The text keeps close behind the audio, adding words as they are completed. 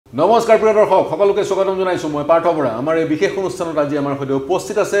নমস্কাৰ প্ৰিয় দৰ্শক সকলোকে স্বাগতম জনাইছো মই পাৰ্থবৰা আমাৰ এই বিশেষ অনুষ্ঠানত আজি আমাৰ সৈতে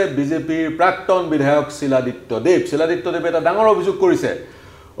উপস্থিত আছে বিজেপিৰ প্ৰাক্তন বিধায়ক শিলাদিত্যদেৱ এটা ডাঙৰ অভিযোগ কৰিছে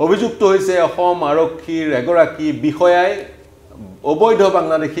অভিযুক্ত হৈছে অসম আৰক্ষীৰ এগৰাকী বিষয়াই অবৈধ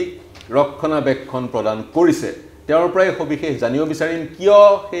বাংলাদেশীক ৰক্ষণাবেক্ষণ প্ৰদান কৰিছে তেওঁৰ পৰাই সবিশেষ জানিব বিচাৰিম কিয়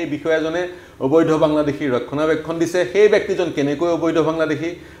সেই বিষয়াজনে অবৈধ বাংলাদেশীৰ ৰক্ষণাবেক্ষণ দিছে সেই ব্যক্তিজন কেনেকৈ অবৈধ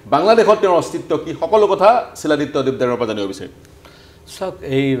বাংলাদেশত তেওঁৰ অস্তিত্ব কি সকলো কথা শিলাদিত্যদেৱৰ পৰা জানিব বিচাৰিম সক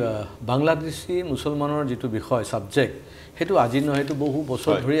এই বাংলাদেশী মুছলমানৰ যেটো বিষয় সাবজেক্ট হেতু আজি নহয় হেতু বহু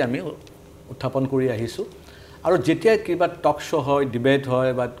বছৰ ধৰি আমি উত্থাপন কৰি আহিছো আৰু যেতিয়া কিবা টক শো হয় ডিবেট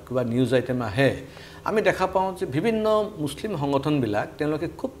হয় বা কিবা নিউজ আইটেম আহে আমি দেখা পাওঁ যে বিভিন্ন মুসলিম সংগঠন বিলাক তেওঁলোকে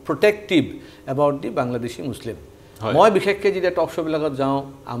খুব প্ৰটেক্টিভ এবাউট দি বাংলাদেশী মুসলিম মই বিশেষকৈ যেতিয়া টক শো বিলাকত যাওঁ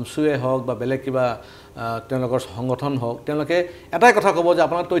আমসুয়ে হওক বা বেলেগ কিবা তেওঁলোকৰ সংগঠন হওক তেওঁলোকে এটাই কথা ক'ব যে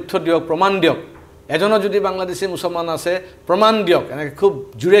আপোনাক তথ্য দিয়ক প্ৰমাণ দিয়ক এজনৰ যদি বাংলাদেশী মুছলমান আছে প্ৰমাণ দিয়ক এনেকৈ খুব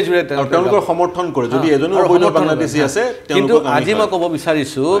জুৰে জুৰে তেওঁলোকৰ সমৰ্থন কৰে যদি এজনৰ অবৈধ বাংলাদেশী আছে কিন্তু আজি মই ক'ব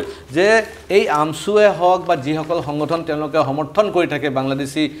বিচাৰিছো যে এই আমসুয়ে হওক বা যিসকল সংগঠন তেওঁলোকে সমৰ্থন কৰি থাকে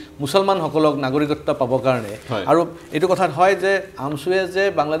বাংলাদেশী মুছলমান সকলক নাগৰিকত্ব পাবৰ কাৰণে আৰু এইটো কথা হয় যে আমসুয়ে যে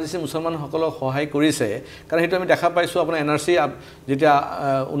বাংলাদেশী মুছলমান সকলক সহায় কৰিছে কাৰণ হেতু আমি দেখা পাইছো আপোনাৰ এনআৰসি যেতিয়া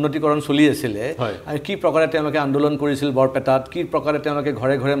উন্নতিকৰণ চলি আছিল আৰু কি প্ৰকাৰে তেওঁলোকে আন্দোলন কৰিছিল বৰপেটাত কি প্ৰকাৰে তেওঁলোকে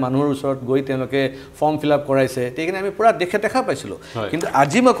ঘৰে ঘৰে মানুহৰ ওচৰত গৈ তেওঁলোকে ফৰ্ম ফিল আপ কৰাইছে তেকিনে আমি পুৰা দেখা পাইছিলো কিন্তু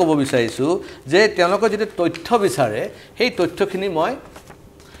আজি মই ক'ব বিচাৰিছো যে তেওঁলোকৰ যেটো তথ্য বিচাৰে সেই তথ্যখিনি মই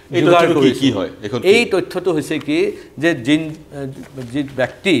এই তথ্যটো কি হয় এই তথ্যটো হৈছে কি যে যি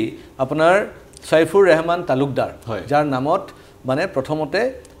ব্যক্তি আপোনাৰ সাইফুৰ ৰহমান তালুকদাৰ যাৰ নামত মানে প্ৰথমতে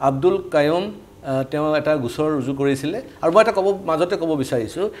আব্দুল কায়ুম তেওঁ এটা গোচৰ ৰুজু কৰিছিল আৰু মই এটা মাজতে ক'ব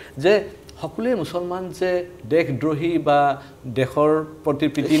বিচাৰিছো যে সকলোৱে মুছলমান যে দেশদ্ৰোহী বা দেশৰ প্ৰতি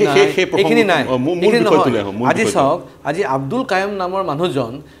প্ৰীতি নাই এখিনি নাই আজি চাওক আজি আব্দুল কায়ুম নামৰ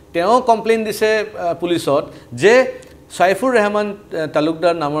মানুহজন তেওঁ কমপ্লেইন দিছে পুলিচত যে সাইফুৰ ৰহমান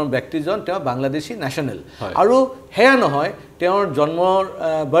তালুকদাৰ নামৰ ব্যক্তিজন তেওঁ বাংলাদেশী নেশ্যনেল আৰু হেয়া নহয় তেওঁৰ জন্মৰ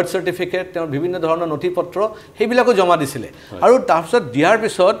বাৰ্থ সাৰ্টিফিকেট তেওঁৰ বিভিন্ন ধৰণৰ নথিপত্ৰ সেইবিলাকো জমা দিছিলে আৰু তাৰপিছত দিয়াৰ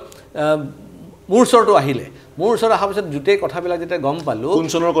পিছত মোৰ ওচৰতো আহিলে মোৰ ওচৰত অহাৰ পিছত জুটেই কথাবিলাক যেতিয়া গম পালো কোন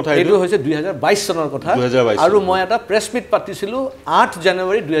চনৰ কথা এইটো হৈছে 2022 চনৰ কথা আৰু মই এটা প্ৰেছ মিট পাতিছিলো 8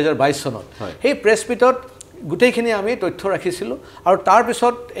 জানুৱাৰী 2022 চনত সেই প্ৰেছ মিটত গুটেইখিনি আমি তথ্য ৰাখিছিলো আৰু তাৰ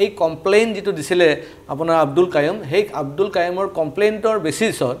পিছত এই কমপ্লেইন যেটো দিছিলে আপোনাৰ আব্দুল কায়ুম সেই আব্দুল কায়ুমৰ কমপ্লেইনৰ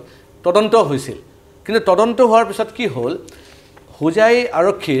বেচিছত তদন্ত হৈছিল কিন্তু তদন্ত হোৱাৰ পিছত কি হ'ল হুজাই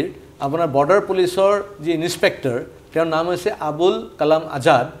আৰক্ষীৰ আপোনাৰ বৰ্ডাৰ পুলিচৰ যি ইনস্পেক্টৰ তেওঁৰ নাম হৈছে আবুল কালাম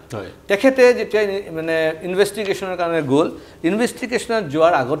আজাদ তেখেতে যেতিয়া মানে ইনভেষ্টিগেশ্যনৰ কাৰণে গ'ল ইনভেষ্টিগেশ্যনত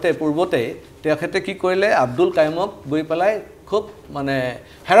যোৱাৰ আগতে পূৰ্বতে তেখেতে কি কৰিলে আব্দুল কায়ুমক গৈ পেলাই খুব মানে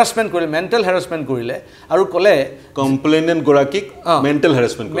হেৰাসমেন্ট কৰিলে মেন্টেল হেৰাসমেন্ট কৰিলে আৰু ক'লে কমপ্লেইনেন্ট গৰাকীক মেন্টেল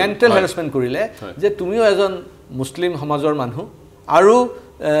হেৰাসমেন্ট কৰিলে যে তুমিও এজন মুছলিম সমাজৰ মানুহ আৰু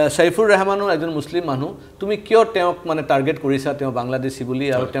সাইফুৰ ৰহমানো এজন মুছলিম মানুহ তুমি কিয় তেওঁক মানে টাৰ্গেট কৰিছা তেওঁ বাংলাদেশী বুলি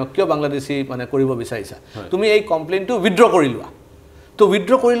আৰু তেওঁ কিয় বাংলাদেশী মানে কৰিব বিচাৰিছা তুমি এই কমপ্লেইনটো উইথড্ৰ কৰি লোৱা তো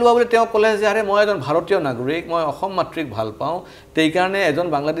উইথড্ৰ কৰি লোৱা বুলি তেওঁ ক'লে যে আৰে মই এজন ভাৰতীয় নাগৰিক মই অসম মাতৃক ভাল পাওঁ তেই কাৰণে এজন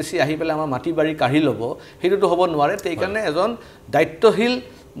বাংলাদেশী আহি পেলাই আমাৰ মাটি বাৰী কাঢ়ি ল'ব হেতুটো হ'ব নোৱাৰে তেই কাৰণে এজন দায়িত্বশীল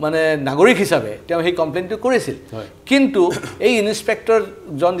মানে নাগৰিক হিচাপে তেওঁ সেই কমপ্লেইনটো কৰিছিল কিন্তু এই ইনস্পেক্টৰ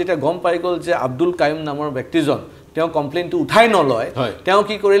জন যেতিয়া গম পাই গ'ল যে আব্দুল কায়ুম নামৰ ব্যক্তিজন তেওঁ কমপ্লেইনটো উঠাই নলয় তেওঁ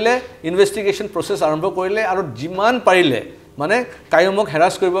কি কৰিলে ইনভেষ্টিগেশ্যন প্ৰসেছ আৰম্ভ কৰিলে আৰু যিমান পাৰিলে মানে কায়ুমক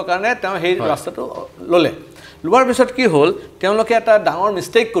হেৰাস কৰিবৰ কাৰণে তেওঁ সেই ৰাস্তাটো ললে লোৱাৰ পিছত কি হ'ল তেওঁলোকে এটা ডাঙৰ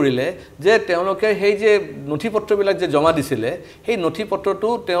মিষ্টেক কৰিলে যে তেওঁলোকে সেই যে নথিপত্ৰবিলাক যে জমা দিছিলে সেই নথিপত্ৰটো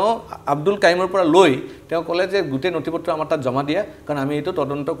তেওঁ আব্দুল কায়ুমৰ পৰা লৈ তেওঁ ক'লে যে গোটেই নথিপত্ৰ আমাৰ তাত জমা দিয়া কাৰণ আমি এইটো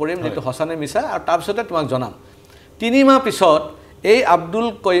তদন্ত কৰিম যেটো হসানে মিছা আৰু তাৰপিছতে তোমাক জনাম 3 মাহ পিছত এই আব্দুল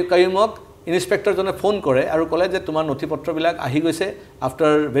কায়ুমক ইনস্পেক্টৰজনে ফোন কৰে আৰু ক'লে যে তোমাৰ নথিপত্ৰবিলাক আহি গৈছে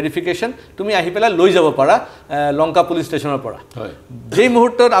আফটাৰ ভেৰিফিকেশ্যন তুমি আহি পেলাই লৈ যাব পাৰা লংকা পুলিচ ষ্টেচনৰ পৰা যেই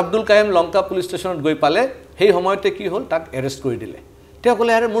মুহূৰ্তত আব্দুল কায়ুম লংকা পুলিচ ষ্টেচনত গৈ পালে সেই সময়তে কি হ'ল তাক এৰেষ্ট কৰি দিলে তেওঁ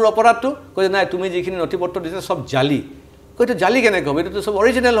ক'লে আৰে মোৰ অপৰাধটো কয় নাই তুমি যিখিনি নথিপত্ৰ দিছা সব জালি কয়তো জালি কেনেকৈ হ'ব এইটো সব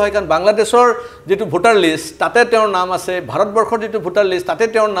অৰিজিনেল হয় কাৰণ বাংলাদেশৰ যেটো ভোটাৰ লিষ্ট তাতে তেওঁৰ নাম আছে ভাৰতবৰ্ষৰ যেটো ভোটাৰ লিষ্ট তাতে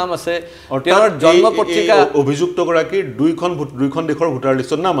তেওঁৰ নাম আছে তেওঁৰ জন্ম পত্ৰিকা অভিযুক্ত গৰাকীৰ দুইখন দেশৰ ভোটাৰ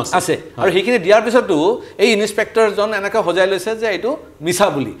লিষ্টৰ নাম আছে আৰু সেইখিনি দিয়াৰ পিছতো এই ইনস্পেক্টৰজন এনেকৈ সজাই লৈছে যে এইটো মিছা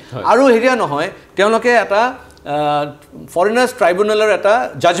বুলি আৰু হেৰিয়া নহয় তেওঁলোকে এটা ফৰেনাৰ্ছ ট্ৰাইব্যুনেলৰ এটা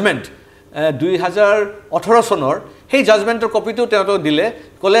জাজমেন্ট 2018 চনৰ সেই জাজমেন্টৰ কপিটো তেওঁলোকক দিলে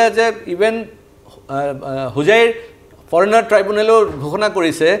ক'লে যে ইভেন হুজাইৰ ফৰেনাৰ ট্ৰাইব্যুনেলো ঘোষণা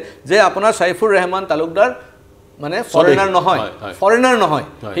কৰিছে যে আপোনাৰ সাইফুৰ ৰহমান তালুকদাৰ মানে ফৰেনাৰ নহয়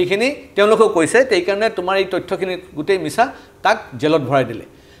সেইখিনি তেওঁলোকক কৈছে তেই কাৰণে তোমাৰ এই তথ্যখিনি গুটেই মিছা তাক জেলত ভৰাই দিলে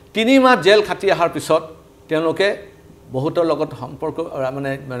 3 মাহ জেল খাটি অহাৰ পিছত তেওঁলোকে বহুতৰ লগত সম্পৰ্ক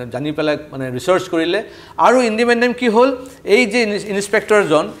মানে জানি পেলাই মানে ৰিসাৰ্চ কৰিলে আৰু ইন্ডিপেন্ডেন্ট কি হ'ল এই যে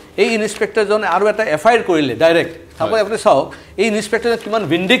ইনস্পেক্টৰজন এই ইনস্পেক্টৰজন আৰু এটা এফআইআৰ কৰিলে ডাইৰেক্ট সাপোজ আপুনি চাওক এই ইনস্পেক্টৰজন কিমান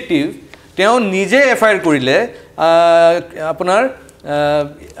ভিন্ডিকটিভ তেওঁ নিজে এফআইআৰ কৰিলে আপোনাৰ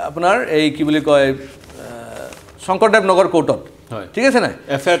এই কি বুলি কয় শংকৰদেৱ নগৰ কোৰ্টত ঠিক আছে না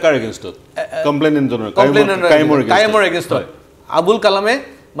এফআইআৰ কাৰ এগেইনষ্টত কমপ্লেইনেণ্টৰ কাইমৰ এগেইনষ্টত আবুল কালামে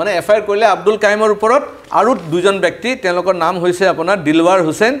মানে এফআইআৰ কৰিলে আব্দুল কাইমৰ ওপৰত আৰু দুজন ব্যক্তি তেওঁলোকৰ নাম হৈছে আপোনাৰ দিলৱাৰ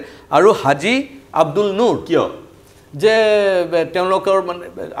হুছেইন আৰু হাজি আব্দুল নূৰ কিয় যে তেওঁলোকৰ মানে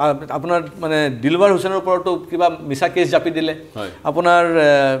আপোনাৰ মানে দিলৱাৰ হুছেইনৰ ওপৰতো কিবা মিছা কেছ জাপি দিলে আপোনাৰ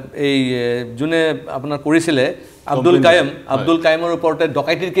এই জুনে আপোনাৰ কৰিছিলে আব্দুল কাইমৰ ওপৰতে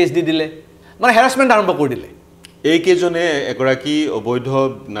ডকাইতিৰ কেছ দি দিলে মানে হেৰাসমেন্ট আৰম্ভ কৰি দিলে এই কেজনে এগৰাকী অবৈধ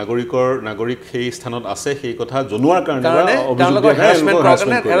নাগৰিক সেই স্থানত আছে সেই কথা জনোৱাৰ কাৰণে হেৰাসমেন্ট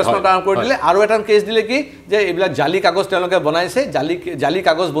কৰি দিলে আৰু এটা কেছ দিলে কি যে এইবিলাক জালি কাগজ তেওঁলোকে বনাইছে জালি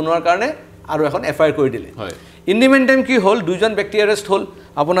কাগজ বনোৱাৰ কাৰণে আৰু এখন এফআইআৰ কৰি দিলে ইণ্ডিমেন টাইম কি হ'ল দুজন ব্যক্তি এৰেষ্ট হ'ল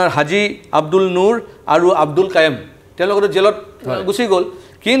আপোনাৰ হাজি আব্দুল নূৰ আৰু আব্দুল কায়েম তেওঁলোকৰ জেলত গুচি গ'ল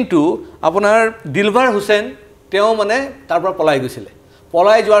কিন্তু আপোনাৰ দিলৱাৰ হুছেইন তেওঁ মানে তাৰ পৰা পলাই গৈছিলে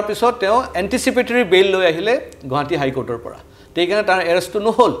পলাই যোৱাৰ পিছত তেওঁ এন্টিসিপেটৰি বেইল লৈ আহিলে গুৱাহাটী হাইকোৰ্টৰ পৰা তেইকাৰণে তাৰ এৰেষ্টটো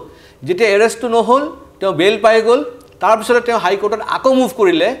নহল যেতিয়া এৰেষ্টটো নহল তেওঁ বেইল পাই গ'ল তাৰ পিছত তেওঁ হাইকোৰ্টত আকৌ মুভ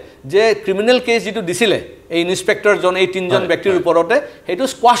কৰিলে যে ক্ৰিমিনেল কেছ যেটো দিছিলে এই ইনস্পেক্টৰজন এই তিনজন ব্যক্তিৰ ওপৰতে হেতু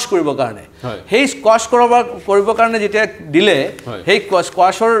স্কোৱাশ কৰিবৰ কাৰণে হেই স্কোৱাশ কৰিবৰ কাৰণে যেতিয়া দিলে হেই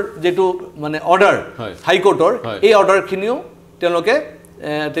স্কোৱাশৰ যেটো মানে অৰ্ডাৰ হাইকোৰ্টৰ এই অৰ্ডাৰখিনিও তেওঁলোকে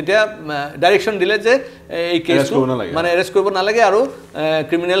তেতিয়া ডাইৰেকশন দিলে যে এই কেছটো মানে এৰেষ্ট কৰিব নালাগে আৰু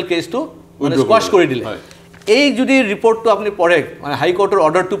ক্ৰিমিনেল কেছটো মানে স্কোৱাশ কৰি দিলে এই যদি ৰিপৰ্টটো আপুনি পঢ়ে মানে হাইকোৰ্টৰ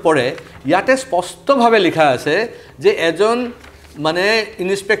অৰ্ডাৰটো পঢ়ে ইয়াতে স্পষ্টভাৱে লিখা আছে যে এজন মানে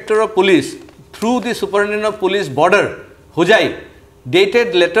inspector of police through the superintendent of police border Hojai dated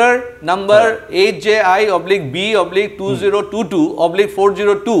letter number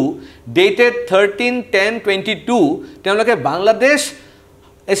 8JI/B/2022/402 dated 13/10/22 তেওঁলোকে বাংলাদেশ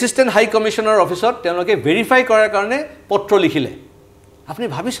এসিস্টেন্ট হাই কমিশনাৰ অফিসত তেওঁলোকে ভেৰিফাই কৰাৰ কাৰণে পত্ৰ লিখিলে আপুনি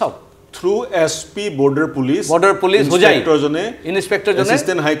ভাবি চাওক through SP border police Hojai ইনস্পেক্টৰজনে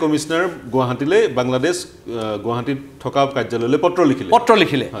assistant হাই কমিশনাৰ গুৱাহাটীলে বাংলাদেশ গুৱাহাটীত থকা কাৰ্যালয়লৈ পত্ৰ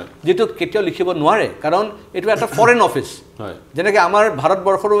লিখিলে যেটো কেতিয়াও লিখিব নোৱাৰে কাৰণ এটো এটা ফৰেন অফিস যেনেকৈ আমাৰ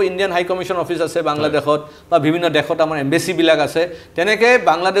ভাৰতবৰ্ষৰো ইণ্ডিয়ান হাই কমিশন অফিস আছে বাংলাদেশত বা বিভিন্ন দেশত আমাৰ এম্বেসি বিলাক আছে তেনেকৈ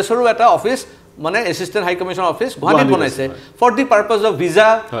বাংলাদেশৰো এটা অফিস মানে এসিস্টেন্ট হাই কমিশন অফিস গুৱাহাটীত বনাইছে for the পাৰপাস of visa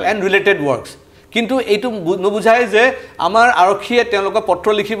and related ৱৰ্কস কিন্তু এইটো নুবুঝায় যে আমাৰ আৰক্ষীয়ে তেওঁলোকক পত্ৰ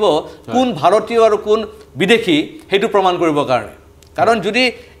লিখিব কোন ভাৰতীয় আৰু কোন বিদেশী হেতু প্ৰমাণ কৰিবৰ কাৰণে কাৰণ যদি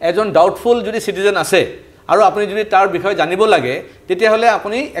এজন ডাউটফুল যদি সিটিজেন আছে আৰু আপুনি যদি তাৰ বিষয়ে জানিব লাগে তেতিয়াহলে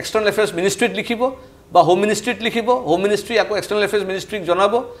আপুনি এক্সটাৰ্নাল এফেয়াৰ্স মিনিষ্ট্ৰীত লিখিব বা হোম মিনিষ্ট্ৰীত লিখিব হোম মিনিষ্ট্ৰী আকৌ এক্সটাৰ্নাল এফেয়াৰ্স মিনিষ্ট্ৰীক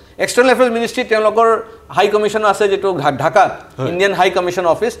জনাব এক্সটাৰ্নাল এফেয়াৰ্স মিনিষ্ট্ৰী তেওঁলোকৰ হাই কমিশন আছে যেটো ঢাকাত ইণ্ডিয়ান হাই কমিশন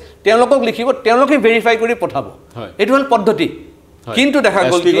অফিস তেওঁলোকক লিখিব তেওঁলোকে ভেৰিফাই কৰি পঠাব এটো হল পদ্ধতি কিন্তু দেখা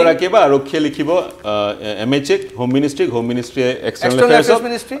গল কি গৰা কেবা আৰক্ষী লিখিব এমএচএ হোম মিনিষ্ট্ৰী এক্সটাৰ্নাল এফেয়াৰ্স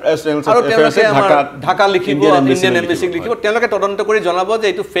মিনিষ্ট্ৰী আৰু তেওঁলোকে ঢাকা লিখিব ইণ্ডিয়ান এম্বাসি লিখিব তেওঁলোকে তদন্ত কৰি জনাব যে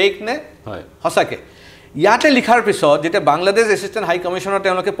এটো ফেক নে হয় হসাকে ইয়াতে লিখাৰ পিছত যেতিয়া বাংলাদেশ এসিস্টেন্ট হাই কমিশনাৰ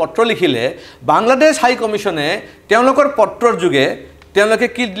তেওঁলোকে পত্ৰ লিখিলে বাংলাদেশ হাই কমিশনে তেওঁলোকৰ পত্ৰৰ যোগে তেওঁলোকে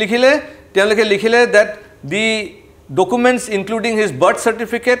কি লিখিলে that the documents including his birth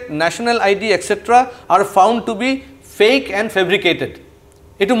certificate national ID etc are found to be fake and fabricated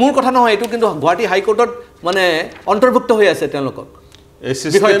এটো মূল কথা নহয় এটো কিন্তু গুৱাহাটী হাইকোৰ্টত মানে অন্তৰ্ভুক্ত হৈ আছে তেওঁলোকক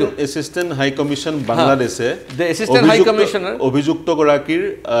এসিস্টেন্ট হাই কমিশন বাংলাদেশে এসিস্টেন্ট হাই কমিশনাৰ অভিযুক্ত গৰাকীৰ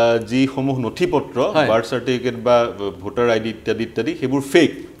যি সমূহ নথিপত্ৰ বাৰ্থ সাৰ্টিফিকেট বা ভোটাৰ আইডি ইত্যাদি হেবোৰ ফেক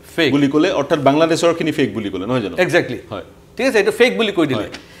বুলি ক'লে অৰ্থাৎ বাংলাদেশৰ খিনি ফেক বুলি ক'লে নহয় জানো এক্স্যাক্টলি হয় ঠিক আছে এটো ফেক বুলি কৈ দিলে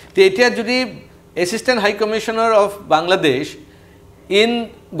তে এতিয়া যদি assistant high commissioner of Bangladesh in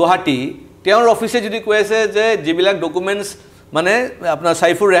Guwahati তেওঁৰ অফিসে যদি কৈ আছে যে যিবিলাক ডকুমেন্টস মানে আপোনাৰ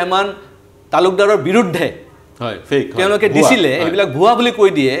সাইফুৰ ৰহমান তালুকদাৰৰ বিৰুদ্ধে হয় ফেক তেওঁলোকে দিছিলে এইবিলাক ভুৱা বুলি কৈ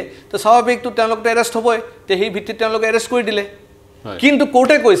দিয়ে তো স্বাভাৱিকটো তেওঁলোকে এৰেষ্ট হ'বই তে সেই ভিত্তিত তেওঁলোকে এৰেষ্ট কৰি দিলে কিন্তু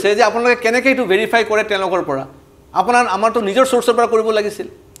কোৰ্টে কৈছে যে আপোনালোকে কেনেকৈ এইটো ভেৰিফাই কৰে তেওঁলোকৰ পৰা আমাৰটো নিজৰ সোৰ্সৰ পৰা কৰিব লাগিছিল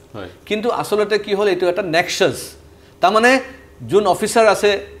কিন্তু আসলতে কি হ'ল এইটো এটা নেক্সাস তাৰ মানে যোন অফিচাৰ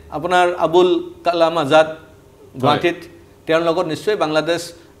আছে আপোনাৰ আবুল কালাম আজাদ গুৱাহাটীত তেওঁৰ লগত নিশ্চয় বাংলাদেশ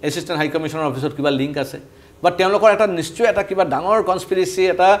এসিস্টেন্ট হাই কমিশনাৰ অফিসত কিবা লিংক আছে বা তেওঁলোকৰ এটা নিশ্চয় এটা কিবা ডাঙৰ কনস্পিৰেসি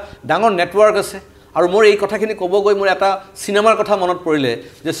এটা ডাঙৰ নেটৱৰ্ক আছে আৰু মোৰ এই কথাখিনি ক'ব গৈ মোৰ এটা সিনেমাৰ কথা মনত পৰিলে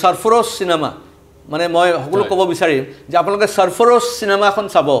যে সৰফৰোজ সিনেমা মানে মই সকলো ক'ব বিচাৰিম যে আপোনালোকে সাৰফৰোজ সিনেমাখন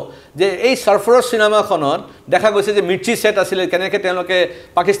চাব যে এই সাৰফৰোজ সিনেমাখনত দেখা গৈছে যে মিৰ্চি সেট আছিল কেনেকৈ তেওঁলোকে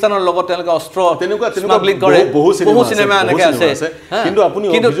পাকিস্তানৰ লগত তেওঁলোকে অস্ত্ৰ স্মাগলিং কৰে বহু সিনেমা এনেকৈ আছে কিন্তু আপুনি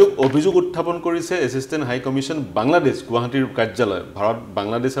অভিযোগ উত্থাপন কৰিছে এছিষ্টেণ্ট হাই কমিশ্যন বাংলাদেশ গুৱাহাটীৰ কাৰ্যালয়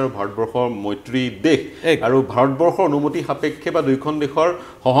বাংলাদেশ আৰু ভাৰতবৰ্ষৰ মৈত্ৰী দেশ আৰু ভাৰতবৰ্ষৰ অনুমতি সাপেক্ষে বা দুইখন দেশৰ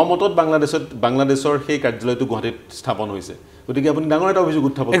সহমতত বাংলাদেশৰ সেই কাৰ্যালয়টো গুৱাহাটীত স্থাপন হৈছে গতিকে আপুনি ডাঙৰ এটা অভিযোগ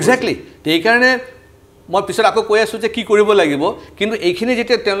উত্থাপন এক্সাক্টলি সেইকাৰণে মই পিছত আকৌ কৈ আছোঁ যে কি কৰিব লাগিব কিন্তু এইখিনি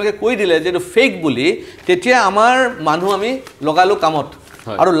যেতিয়া তেওঁলোকে কৈ দিলে যে এইটো ফেক বুলি তেতিয়া আমাৰ মানুহ আমি লগালোঁ কামত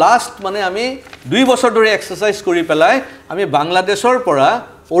আৰু লাষ্ট মানে আমি 2 বছৰ ধৰি এক্সাৰচাইজ কৰি পেলাই আমি বাংলাদেশৰ পৰা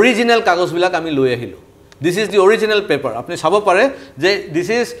অৰিজিনেল কাগজবিলাক আমি লৈ আহিলোঁ this is the original paper আপুনি চাব পাৰে যে this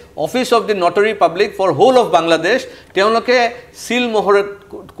is office of the notary public for whole of Bangladesh তেওঁলোকে চিল মোহৰত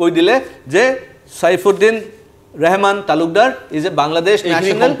কৈ দিলে যে Saifuddin Rahman Talukdar is a Bangladesh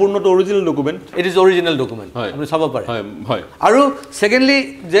national. সম্পূৰ্ণটো original document It is original document. আপুনি চাব পাৰে হয় আৰু সেকেন্ডলি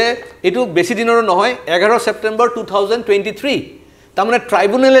যে এটো বেছি দিনৰ নহয় 11 সেপ্টেম্বৰ 2023 তাৰমানে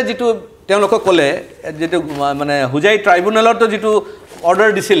ট্ৰাইব্যুনেলে যেটো তেওঁলোকক ক'লে যেটো মানে হুজাই ট্ৰাইব্যুনেলতো যেটো অৰ্ডাৰ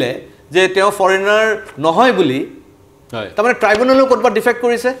দিছিলে যে তেওঁ ফৰেনাৰ নহয় বুলি তাৰমানে ট্ৰাইব্যুনেলো ক'তবা ডিফেক্ট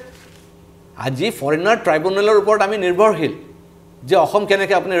কৰিছে আজি ফৰেনাৰ ট্ৰাইব্যুনেলৰ ওপৰত আমি নিৰ্ভৰশীল যে অসম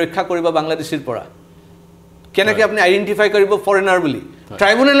কেনেকৈ আপুনি ৰক্ষা কৰিব বাংলাদেশীৰ পৰা কেনেকৈ আপুনি আইডেন্টিফাই কৰিব ফৰেনাৰ বুলি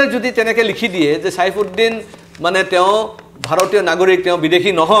ট্ৰাইব্যুনেলে যদি তেনেকৈ লিখি দিয়ে যে সাইফুদ্দিন মানে তেওঁ ভাৰতীয় নাগৰিক তেওঁ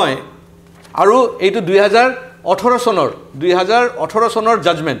বিদেশী নহয় আৰু এইটো 2018 চনৰ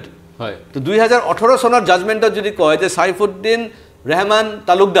জাজমেন্ট হয় তো 2018 চনৰ জাজমেন্টত যদি কয় যে সাইফুদ্দিন ৰেহমান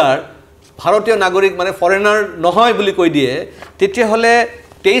তালুকদাৰ ভাৰতীয় নাগৰিক মানে ফৰেনাৰ নহয় বুলি কৈ দিয়ে তেতিয়াহ'লে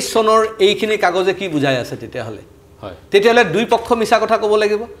 23 চনৰ এইখিনি কাগজে কি বুজাই আছে তেতিয়াহ'লে তেতিয়াহ'লে দুই পক্ষ মিছা কথা ক'ব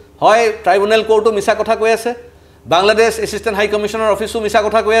লাগিব হয় ট্ৰাইব্যুনেল কোৰ্টো মিছা কথা কৈ আছে বাংলাদেশ এছিষ্টেণ্ট হাই কমিশ্যনাৰ অফিচো মিছা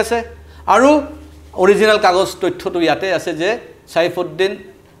কথা কৈ আছে আৰু অৰিজিনেল কাগজ তথ্যটো ইয়াতে আছে যে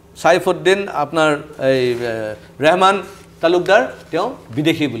সাইফুদ্দিন আপোনাৰ এই ৰেহমান তালুকদাৰ তেওঁ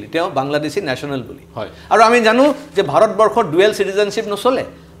বিদেশী বুলি তেওঁ বাংলাদেশী নেশ্যনেল বুলি আৰু আমি জানো যে ভাৰতবৰ্ষৰ ডুৱেল সিটিজেনশ্বিপ নচলে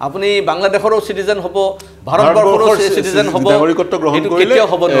আপুনি বাংলাদেশৰো সিটিজেন হ'ব ভাৰতবৰ্ষৰো সিটিজেন হ'ব নাগৰিকত্ব গ্ৰহণ কৰিলে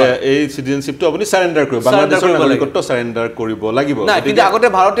এই সিটিজেনশ্বিপটো আপুনি সাৰেন্ডাৰ কৰিব বাংলাদেশৰ নাগৰিকত্ব সাৰেন্ডাৰ কৰিব লাগিব না কিন্তু আগতে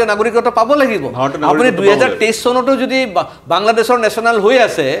ভাৰতীয় নাগৰিকত্ব পাব লাগিব আপুনি 2023 চনতো যদি বাংলাদেশৰ নেশ্যনেল হৈ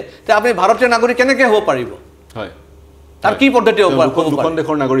আছে তে আপুনি ভাৰতীয় নাগৰিক কেনেকৈ হ'ব পাৰিব হয় তাৰ কি পদ্ধতি হ'ব দুখন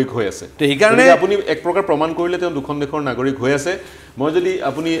দেশৰ নাগৰিক হৈ আছে তে সেইকাৰণে আপুনি এক প্ৰকাৰ প্ৰমাণ কৰিলে তেওঁ দুখন দেশৰ নাগৰিক হৈ আছে মই যদি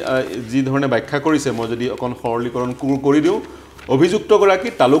আপুনি যি ধৰণে ব্যাখ্যা কৰিছে মই যদি অকন সৰলীকৰণ কৰি দিওঁ অভিযুক্তগৰাকী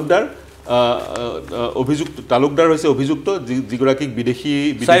তালুকদাৰ হৈছে অভিযুক্ত যিগৰাকীক বিদেশী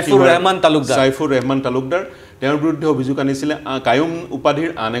সাইফুৰ ৰেহমান তালুকদাৰ তেওঁৰ বিৰুদ্ধে অভিযোগ আনিছিলে কায়ুম উপাধিৰ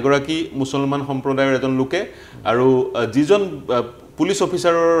আন এগৰাকী মুছলমান সম্প্ৰদায়ৰ এজন লোকে আৰু যিজন পুলিচ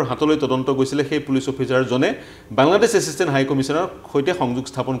অফিচাৰৰ হাতলৈ তদন্ত গৈছিলে সেই পুলিচ অফিচাৰজনে বাংলাদেশ এছিষ্টেণ্ট হাই কমিশ্যনাৰৰ সৈতে সংযোগ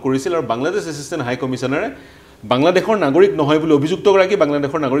স্থাপন কৰিছিল আৰু বাংলাদেশ এছিষ্টেণ্ট হাই কমিশ্যনাৰে বাংলাদেশৰ নাগৰিক নহয় বুলি অভিযুক্তগৰাকী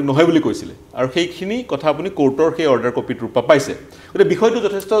বাংলাদেশৰ নাগৰিক নহয় বুলি কৈছিলে আৰু সেইখিনি কথা আপুনি কোৰ্টৰ সেই অৰ্ডাৰ কপিত ৰূপ পাইছে গতিকে বিষয়টো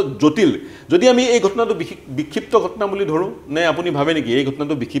যথেষ্ট জটিল যদি আমি এই ঘটনাটো বিক্ষিপ্ত ঘটনা বুলি ধৰোঁ নে আপুনি ভাবে নেকি এই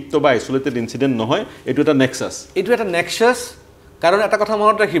ঘটনাটো বিক্ষিপ্ত বা আইচোলেটেড ইনচিডেণ্ট নহয় এইটো এটা নেক্সাছ কাৰণ এটা কথা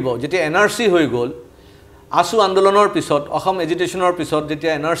মনত ৰাখিব যেতিয়া এনআৰচি হৈ গ'ল আসু আন্দোলনৰ পিছত অসম এজিটেশ্যনৰ পিছত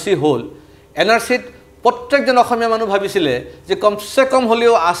যেতিয়া এনআৰচি হ'ল এনআৰচিত প্ৰত্যেকজন অসমীয়া মানুহ ভাবিছিলে যে কমসে কম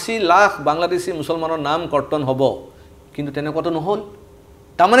হ'লেও 80 লাখ বাংলাদেশী মুছলমানৰ নাম কৰ্তন হ'ব কিন্তু তেনেকুৱাটো নহ'ল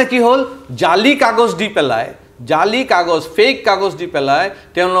তাৰমানে কি হ'ল জালি কাগজ ফেক কাগজ দি পেলাই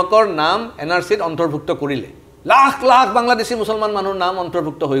তেওঁলোকৰ নাম এনআৰচিত অন্তৰ্ভুক্ত কৰিলে লাখ লাখ বাংলাদেশী মুছলমান মানুহৰ নাম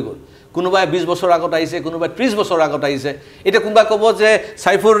অন্তৰ্ভুক্ত হৈ গ'ল কোনোবাই 20 বছৰ আগত আহিছে কোনোবাই 30 বছৰ আগত আহিছে এতিয়া কোনোবা ক'ব যে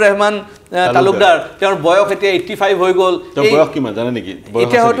সাইফুৰ ৰেহমান তালুকদাৰ তেওঁৰ বয়স এতিয়া 85 হৈ গ'ল বয়স কিমান জানে নেকি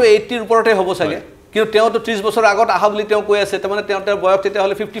এতিয়া হয়তো 80 ৰ ওপৰতে হ'ব চাগে কিন্তু তেওঁতো 30 বছৰ আগত আহা বুলি তেওঁ কৈ আছে তাৰমানে তেওঁৰ বয়স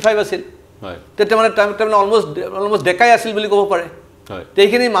তেতিয়াহ'লে 55 আছিল হয় তেতিয়া মানে অলমোষ্ট ডেকাই আছিল বুলি ক'ব পাৰে হয়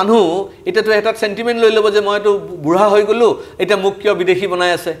এইখিনি মানুহ এতিয়াতো এটা সেন্টিমেন্ট লৈ ল'ব যে মইতো বুঢ়া হৈ গ'লো এতিয়া মোক কিয় বিদেশী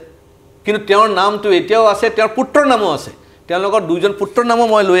বনাই আছে কিন্তু তেওঁৰ নামটো এতিয়াও আছে তেওঁৰ পুত্ৰৰ নামো আছে তেওঁলোকৰ দুজন পুত্ৰৰ নামো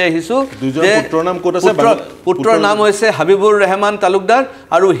মই লৈ আহিছো দুজন পুত্ৰৰ নাম ক'ত আছে পুত্ৰৰ নাম হৈছে হাবিবুৰ ৰেহমান তালুকদাৰ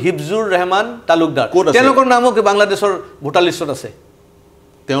আৰু হিফজুৰ ৰেহমান তালুকদাৰ তেওঁলোকৰ নামো কি বাংলাদেশৰ ভোটাৰ লিষ্টত আছে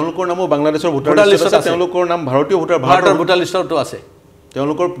তেওঁলোকৰ নামো বাংলাদেশৰ ভোটাৰ লিষ্টত আছে তেওঁলোকৰ নাম ভাৰতীয় ভোটাৰ লিষ্টতো আছে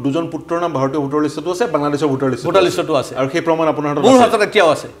তেওঁলোকৰ দুজন পুত্ৰৰ নাম ভাৰতীয় ভোটাৰ লিষ্টতো আছে বাংলাদেশৰ ভোটাৰ লিষ্টতো আছে আৰু সেই প্ৰমাণ আপোনাৰ মোৰ হাতত এতিয়াও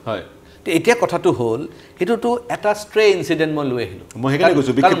আছে হয় এতিয়া কথাটো হ'ল এটোতো এটা ষ্ট্ৰে ইনসিডেন্ট মই লৈ আহিলো মই হেকানে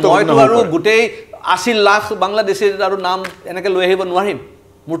কৈছো বিক্ষিপ্ত ঘটনা আৰু গোটেই 80 লাখ বাংলাদেশীৰ আৰু নাম এনেকে লৈ আহিব নোৱাৰিম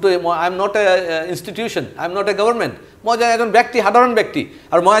মোৰতো I am not a institution, I am not a government, মই এজন ব্যক্তি, সাধাৰণ ব্যক্তি।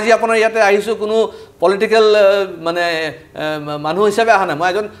 আৰু মই আজি আপোনাৰ ইয়াতে আহিছোঁ কোনো পলিটিকেল মানে মানুহ হিচাপে অহা নাই, মই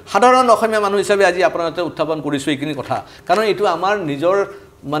এজন সাধাৰণ অসমীয়া মানুহ হিচাপে আজি আপোনাৰ ইয়াতে উত্থাপন কৰিছোঁ এইখিনি কথা, কাৰণ এইটো আমাৰ নিজৰ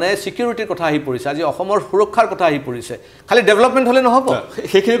মানে সিকিউৰিটিৰ কথা আহি পৰিছে, আজি অসমৰ সুৰক্ষাৰ কথা আহি পৰিছে, খালি ডেভেলপমেণ্ট হ'লে নহ'ব।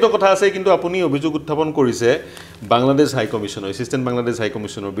 সেইখিনিতো কথা আছে, কিন্তু আপুনি অভিযোগ উত্থাপন কৰিছে বাংলাদেশ হাই কমিশ্যনৰ, এছিষ্টেণ্ট বাংলাদেশ হাই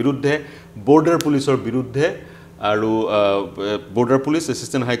কমিশ্যনৰ বিৰুদ্ধে, বৰ্ডাৰ পুলিচৰ বিৰুদ্ধে, আৰু বৰ্ডাৰ পুলিচ,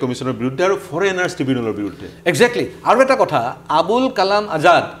 এছিষ্টেণ্ট হাই কমিশ্যনৰ বিৰুদ্ধে, আৰু ফৰেনাৰ্ছ ট্ৰিবিউনেলৰ বিৰুদ্ধে। এক্সেক্টলি। আৰু এটা কথা, আবুল কালাম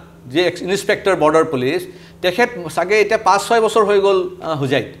আজাদ যে ইনস্পেক্টৰ বৰ্ডাৰ পুলিচ, তেখেত চাগে এতিয়া 5-6 বছৰ হৈ গ'ল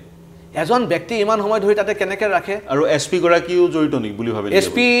হুজাইত। এজন ব্যক্তি ইমান সময় ধৰি তাতে কেনেকৈ ৰাখে? আৰু SP গৰাকীও জড়িত নেকি বুলি ভাবে?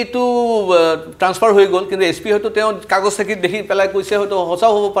 SPটো ট্ৰান্সফাৰ হৈ গ'ল, কিন্তু SP হয়তো তেওঁ কাগজ চাকি দেখি পেলাই কৈছে, হয়তো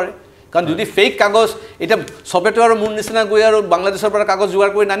সঁচাও হ'ব পাৰে, কাৰণ যদি ফেক কাগজ, এতিয়া চবেতো আৰু মোৰ নিচিনা গৈ আৰু বাংলাদেশৰ পৰা কাগজ যোগাৰ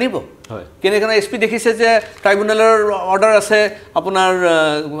কৰি নানিব। কেনেকৈ SP দেখিছে যে ট্ৰাইব্যুনেলৰ অৰ্ডাৰ আছে, আপোনাৰ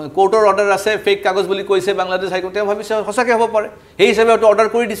কোৰ্টৰ অৰ্ডাৰ আছে, ফেক কাগজ বুলি কৈছে বাংলাদেশ হাইকোৰ্টে, তেওঁ ভাবিছে সঁচাকৈ হ'ব পাৰে, সেই হিচাপে হয়তো অৰ্ডাৰ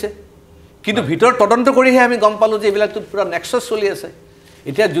কৰি দিছে। কিন্তু ভিতৰত তদন্ত কৰিহে আমি গম পালোঁ যে এইবিলাকতো পূৰা নেক্সাছ চলি আছে।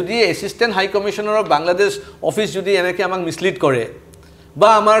 এতিয়া যদি এছিষ্টেণ্ট হাই কমিশ্যনাৰৰ বাংলাদেশ অফিচ যদি এনেকৈ আমাক মিছলিড কৰে, বা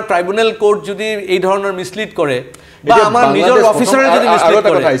আমাৰ ট্ৰাইব্যুনেল কোৰ্ট যদি এই ধৰণৰ মিছলিড কৰে, বা আমাৰ নিজৰ অফিচাৰে যদি মিছলিড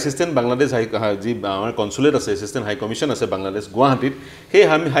কৰে, এছিষ্টেণ্ট বাংলাদেশ যি আমাৰ কনচুলেট আছে, এছিষ্টেণ্ট হাই কমিশ্যন আছে বাংলাদেশ গুৱাহাটীত, সেই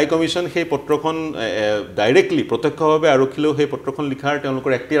হাই কমিশ্যন সেই পত্ৰখন ডাইৰেক্টলি প্ৰত্যক্ষভাৱে আৰক্ষীলৈও সেই পত্ৰখন লিখাৰ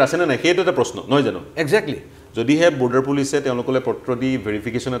তেওঁলোকৰ এক্টিয়াৰ আছেনে নাই, সেইটো এটা প্ৰশ্ন নহয় জানো? এক্সেক্টলি। যদিহে বৰ্ডাৰ পুলিচে তেওঁলোকলৈ পত্ৰ দি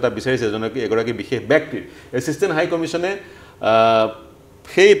ভেৰিফিকেশ্যন এটা বিচাৰিছে এগৰাকী বিশেষ ব্যক্তিৰ, এছিষ্টেণ্ট হাই কমিশ্যনে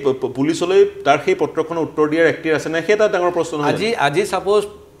সেই পুলিচলৈ তাৰ সেই পত্ৰখনৰ উত্তৰ দিয়াৰ এক্টিয়াৰ আছে নাই, সেইটো এটা ডাঙৰ প্ৰশ্ন। আজি ছাপ'জ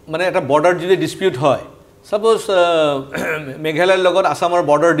মানে এটা বৰ্ডাৰ যদি ডিছপিউট হয়, ছাপ'জ মেঘালয়ৰ লগত আছামৰ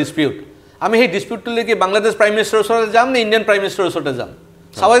বৰ্ডাৰ ডিছপিউট, আমি সেই ডিছপিউটটোলৈকে বাংলাদেশ প্ৰাইম মিনিষ্টাৰৰ ওচৰতে যাম নে ইণ্ডিয়ান প্ৰাইম মিনিষ্টাৰৰ ওচৰতে যাম?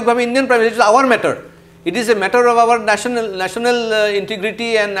 স্বাভাৱিকভাৱে Indian prime minister, hour matter, it is a matter of hour national integrity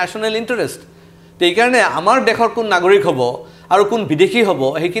and national interest. তো এইকাৰণে আমাৰ দেশৰ কোন নাগৰিক হ'ব আৰু কোন বিদেশী হ'ব,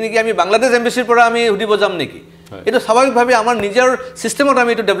 সেইখিনি কি আমি বাংলাদেশ এম্বেচিৰ পৰা আমি সুধিব যাম নেকি? এইটো স্বাভাৱিকভাৱে আমাৰ নিজৰ ছিষ্টেমত আমি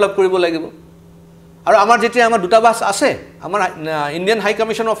এইটো ডেভেলপ কৰিব লাগিব। আৰু আমাৰ যেতিয়া আমাৰ দূতাবাস আছে, আমাৰ ইণ্ডিয়ান হাই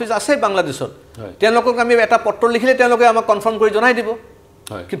কমিশ্যন অফিচ আছে বাংলাদেশত, তেওঁলোকক আমি এটা পত্ৰ লিখিলে তেওঁলোকে আমাক কনফাৰ্ম কৰি জনাই দিব,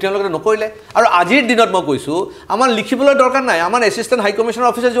 কিন্তু তেওঁলোকে নকৰিলে। আৰু আজিৰ দিনত মই কৈছোঁ, আমাৰ লিখিবলৈ দৰকাৰ নাই, আমাৰ এছিষ্টেণ্ট হাই কমিশ্যনৰ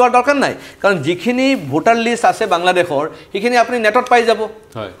অফিচে যোৱাৰ দৰকাৰ নাই, কাৰণ যিখিনি ভোটাৰ লিষ্ট আছে বাংলাদেশৰ, সেইখিনি আপুনি নেটত পাই যাব,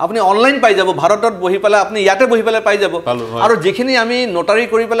 আপুনি অনলাইন পাই যাব, ভাৰতত বহি পেলাই আপুনি ইয়াতে বহি পেলাই পাই যাব। আৰু যিখিনি আমি নোটাৰী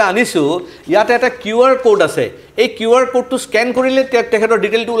কৰি পেলাই আনিছোঁ, ইয়াতে এটা QR কোড আছে, এই QR কোডটো স্কেন কৰিলে তেখেতৰ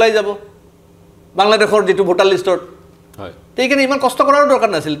ডিটেইলটো ওলাই যাব বাংলাদেশৰ যিটো ভোটাৰ লিষ্টত। এইকাৰণে ইমান কষ্ট কৰাৰো দৰকাৰ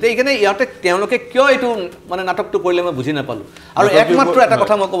নাছিল। এইকাৰণে ইয়াতে তেওঁলোকে কিয় এইটো মানে নাটকটো কৰিলে মই বুজি নাপালোঁ। আৰু একমাত্ৰ এটা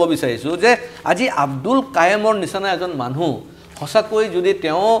কথা মই ক'ব বিচাৰিছোঁ যে আজি আব্দুল কায়েমৰ নিচিনা এজন মানুহ সঁচাকৈ যদি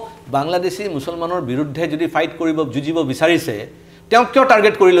তেওঁ বাংলাদেশী মুছলমানৰ বিৰুদ্ধে যদি ফাইট কৰিব যুঁজিব বিচাৰিছে, তেওঁ কিয়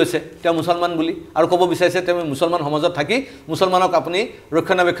টাৰ্গেট কৰি লৈছে তেওঁ মুছলমান বুলি, আৰু ক'ব বিচাৰিছে তেওঁ মুছলমান সমাজত থাকি মুছলমানক আপুনি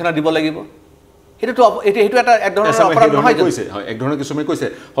ৰক্ষণাবেক্ষণা দিব লাগিব? সেইটো এটা এক ধৰণৰ অপৰাধ নহয় কৈছে, হয়, এক ধৰণৰ কিছুমানে কৈছে।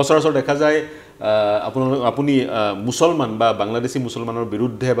 সচৰাচৰ দেখা যায় আপুনি মুছলমান বা বাংলাদেশী মুছলমানৰ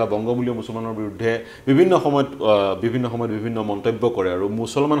বিৰুদ্ধে বা বংগমূলীয় মুছলমানৰ বিৰুদ্ধে বিভিন্ন সময়ত বিভিন্ন মন্তব্য কৰে, আৰু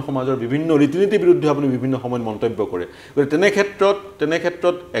মুছলমান সমাজৰ বিভিন্ন ৰীতি নীতিৰ বিৰুদ্ধে আপুনি বিভিন্ন সময়ত মন্তব্য কৰে। গতিকে তেনে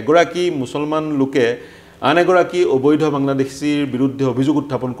ক্ষেত্ৰত এগৰাকী মুছলমান লোকে আন এগৰাকী অবৈধ বাংলাদেশীৰ বিৰুদ্ধে অভিযোগ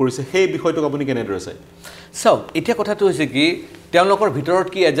উত্থাপন কৰিছে, সেই বিষয়টোক আপুনি কেনেদৰে চায়? চাওক, এতিয়া কথাটো হৈছে কি, তেওঁলোকৰ ভিতৰত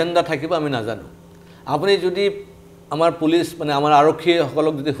কি এজেণ্ডা থাকিব আমি নাজানো। আপুনি যদি আমাৰ পুলিচ মানে আমাৰ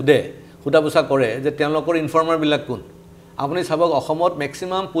আৰক্ষীসকলক যদি সোধা পোছা কৰে যে তেওঁলোকৰ ইনফৰ্মাৰবিলাক কোন, আপুনি চাবক অসমত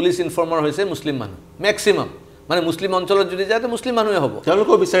মেক্সিমাম পুলিচ ইনফৰ্মাৰ হৈছে মুছলিম মানুহ, মেক্সিমাম মানে মুছলিম অঞ্চলত যদি যায় তো মুছলিম মানুহে হ'ব।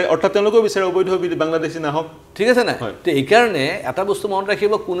 তেওঁলোকেও বিচাৰে অবৈধ বাংলাদেশী নাহক, ঠিক আছে নাই? তো এইকাৰণে এটা বস্তু মনত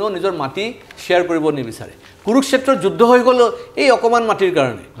ৰাখিব, কোনেও নিজৰ মাটি শ্বেয়াৰ কৰিব নিবিচাৰে। কুৰুক্ষেত্ৰৰ যুদ্ধ হৈ গ'ল এই অকণমান মাটিৰ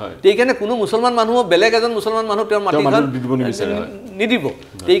কাৰণে। এইকাৰণে কোনো মুছলমান মানুহো বেলেগ এজন মুছলমান মানুহ তেওঁৰ মাটিখন নিদিব।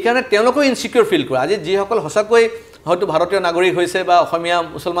 এইকাৰণে তেওঁলোকেও ইনচিকিউৰ ফিল কৰে। আজি যিসকল সঁচাকৈ হয়তো ভাৰতীয় নাগৰিক হৈছে বা অসমীয়া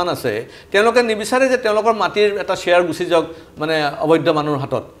মুছলমান আছে, তেওঁলোকে নিবিচাৰে যে তেওঁলোকৰ মাটিৰ এটা শ্বেয়াৰ গুচি যাওক মানে অবৈধ মানুহৰ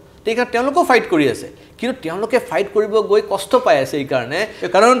হাতত। সেইকাৰণে তেওঁলোকেও ফাইট কৰি আছে, কিন্তু তেওঁলোকে ফাইট কৰিব গৈ কষ্ট পাই আছে এইকাৰণে,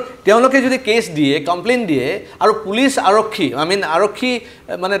 কাৰণ তেওঁলোকে যদি কেছ দিয়ে, কমপ্লেইন দিয়ে, আৰু পুলিচ আৰক্ষী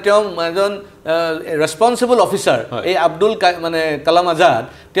মানে তেওঁ এজন ৰেছপনচিবল অফিচাৰ এই আব্দুল কালাম আজাদ,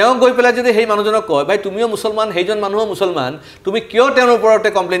 তেওঁ গৈ পেলাই যদি সেই মানুহজনক কয় ভাই তুমিও মুছলমান, সেইজন মানুহো মুছলমান, তুমি কিয় তেওঁৰ ওপৰতে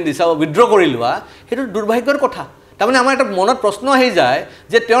কমপ্লেইন দিছা, উইথড্ৰ কৰি লোৱা, সেইটো দুৰ্ভাগ্যৰ কথা। তাৰমানে আমাৰ এটা মনত প্ৰশ্ন আহি যায়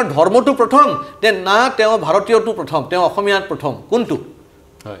যে তেওঁৰ ধৰ্মটো প্ৰথম নে না তেওঁ ভাৰতীয়টো প্ৰথম, তেওঁ অসমীয়াত প্ৰথম, কোনটো?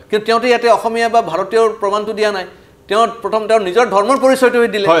 কিন্তু তেওঁতো ইয়াতে অসমীয়া বা ভাৰতীয়ৰ প্ৰমাণটো দিয়া নাই। তেওঁ প্ৰথম তেওঁৰ নিজৰ ধৰ্মৰ পৰিচয়টো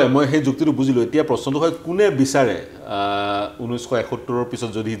দিলে হয় মই সেই যুক্তিটো বুজিলো এতিয়া প্ৰশ্নটো হয় কোনে বিচাৰে 1971 পিছত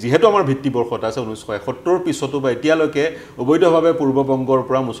যদি যেহেতু আমাৰ ভিত্তিবৰ্ষত আছে 1971 পিছতো বা এতিয়ালৈকে অবৈধভাৱে পূৰ্ববংগৰ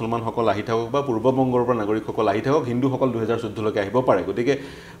পৰা মুছলমানসকল আহি থাকক বা পূৰ্ববংগৰ পৰা নাগৰিকসকল আহি থাকক হিন্দুসকল 2014 লৈকে আহিব পাৰে গতিকে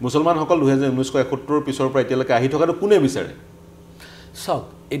মুছলমানসকল 1971 পিছৰ পৰা এতিয়ালৈকে আহি থকাটো কোনে বিচাৰে চাওক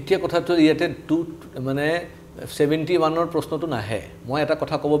এতিয়া কথাটো ইয়াতে মানে 71ৰ প্ৰশ্নটো নাহে মই এটা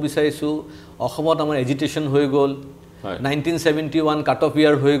কথা ক'ব বিচাৰিছো অসমত আমাৰ এজিটেশ্যন হৈ গ'ল 1971 কাট অফ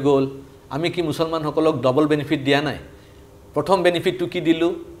ইয়াৰ হৈ গ'ল আমি কি মুছলমানসকলক ডবল বেনিফিট দিয়া নাই প্ৰথম বেনিফিটটো কি দিলো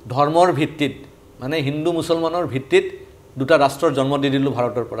ধৰ্মৰ ভিত্তিত মানে হিন্দু মুছলমানৰ ভিত্তিত দুটা ৰাষ্ট্ৰৰ জন্ম দি দিলো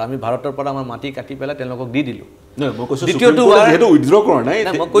ভাৰতৰ পৰা আমি ভাৰতৰ পৰা আমাৰ মাটি কাটি পেলাই তেওঁলোকক দি দিলো মই কৈছো দ্বিতীয়টো যেহেতু উইথড্ৰ কৰা নাই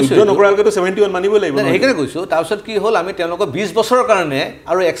উইথড্ৰ নকৰালৈকেতো 71 মানিব লাগিব সেইকাৰণে কৈছো তাৰপিছত কি হ'ল আমি তেওঁলোকক 20 বছৰৰ কাৰণে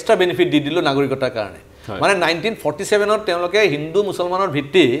আৰু এক্সট্ৰা বেনিফিট দি দিলো নাগৰিকতাৰ কাৰণে মানে 1947ত তেওঁলোকে হিন্দু মুছলমানৰ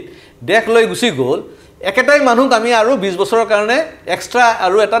ভিত্তিত দেশ লৈ গুচি গ'ল একেটাই মানুহক আমি আৰু 20 বছৰৰ কাৰণে এক্সট্ৰা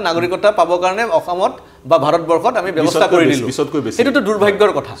আৰু এটা নাগৰিকতা পাবৰ কাৰণে অসমত বা ভাৰতবৰ্ষত আমি ব্যৱস্থা কৰি দিলো এটোটো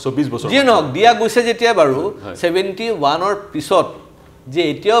দুৰ্ভাগ্যৰ কথা 24 বছৰ যি নহওক দিয়া গৈছে যেতিয়া বাৰু 71ৰ পিছত যে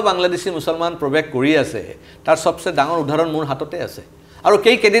এতিয়াও বাংলাদেশী মুছলমান প্ৰৱেশ কৰি আছে তাৰ সবচে ডাঙৰ উদাহৰণ মোৰ হাততে আছে আৰু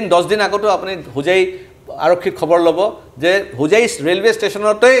কেইদিন 10 দিন আগতো আপুনি হুজাই আৰক্ষীৰ খবৰ ল'ব যে হুজাই ৰেলৱে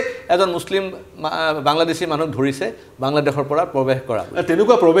ষ্টেচনতে এজন মুছলিম বাংলাদেশী মানুহ ধৰিছে বাংলাদেশৰ পৰা প্ৰৱেশ কৰা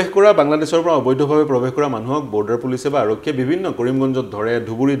তেনেকুৱা প্ৰৱেশ কৰা বাংলাদেশৰ পৰা অবৈধভাৱে প্ৰৱেশ কৰা মানুহক বৰ্ডাৰ পুলিচে বা আৰক্ষীয়ে বিভিন্ন কৰিমগঞ্জত ধৰে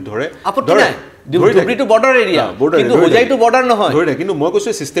ধুবুৰীত ধৰে ধুবুৰীটো বৰ্ডাৰ এৰিয়া কিন্তু হুজাইটো বৰ্ডাৰ নহয় ধৰে কিন্তু মই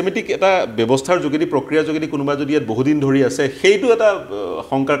কৈছো সিস্টেমেটিক এটা ব্যৱস্থাৰ যোগেদি প্ৰক্ৰিয়া যোগেদি কোনোবা যদি ইয়াত বহুদিন ধৰি আছে সেইটো এটা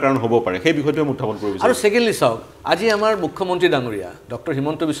শংকাৰ কাৰণ হ'ব পাৰে সেই বিষয়টো মই উত্থাপন কৰিব বিচাৰিছো আৰু সেকেন্ডলি চাওক আজি আমাৰ মুখ্যমন্ত্ৰী ডাঙৰীয়া ডক্টৰ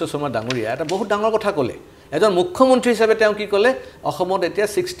হিমন্ত বিশ্ব শৰ্মা ডাঙৰীয়া এটা বহুত ডাঙৰ কথা ক'লে এজন মুখ্যমন্ত্ৰী হিচাপে তেওঁ কি ক'লে অসমত এতিয়া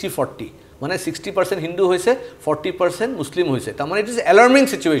 60-40 মানে 60% হিন্দু হৈছে 40% মুছলিম হৈছে তাৰমানে ইট ইজ এলাৰ্মিং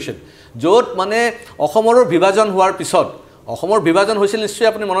সিচুৱেশ্যন য'ত মানে অসমৰ বিভাজন হোৱাৰ পিছত অসমৰ বিভাজন হৈছিল নিশ্চয়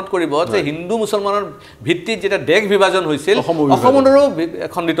আপুনি মনত কৰিব যে হিন্দু মুছলমানৰ ভিত্তিত যেটা দেশ বিভাজন হৈছিল অসমৰো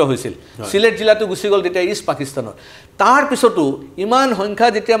খণ্ডিত হৈছিল সিলেট জিলাটো গুচি গ'ল তেতিয়া ইষ্ট পাকিস্তানৰ তাৰ পিছতো ইমান সংখ্যা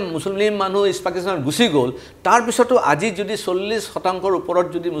যেতিয়া মুছলিম মানুহ ইষ্ট পাকিস্তানত গুচি গ'ল তাৰ পিছতো আজি যদি 40% ওপৰত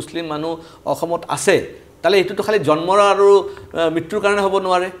যদি মুছলিম মানুহ অসমত আছে তালে এটোটো খালি জন্মৰ আৰু মৃত্যুৰ কাৰণে হ'ব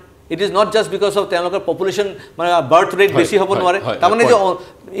নোৱাৰে It is not just because of তেওঁলোকৰ পপুলেশ্যন মানে বাৰ্থ ৰেট বেছি হ'ব নোৱাৰে তাৰমানে যে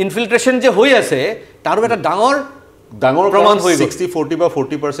ইনফিল্ট্ৰেশ্যন যে হৈ আছে তাৰো এটা ডাঙৰ প্ৰমাণ হৈ 60-40 বা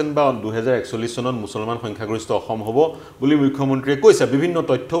 40% বা 2041 চনত মুছলমান সংখ্যাগৰিষ্ঠ অসম হ'ব বুলি মুখ্যমন্ত্ৰীয়ে কৈছে বিভিন্ন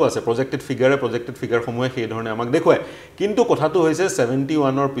তথ্যও আছে প্ৰজেক্টেড ফিগাৰ সমূহে সেই ধৰণে আমাক দেখুৱায় কিন্তু কথাটো হৈছে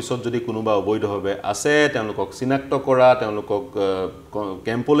 71ৰ পিছত যদি কোনোবা অবৈধভাৱে আছে তেওঁলোকক চিনাক্ত কৰা তেওঁলোকক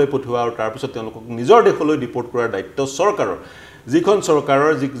কেম্পলৈ পঠোৱা আৰু তাৰ পিছত তেওঁলোকক নিজৰ দেশলৈ ডিপৰ্ট কৰাৰ দায়িত্ব চৰকাৰৰ যিখন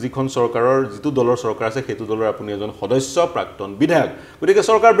চৰকাৰৰ যিটো দলৰ চৰকাৰ আছে সেইটো দলৰ আপুনি এজন সদস্য প্ৰাক্তন বিধায়ক গতিকে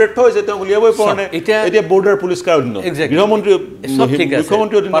চৰকাৰ ব্যৰ্থ হৈছে তেওঁ উলিয়াবই পৰা নাই এতিয়া বৰ্ডাৰ পুলিচ কাৰ অধীনত গৃহমন্ত্ৰী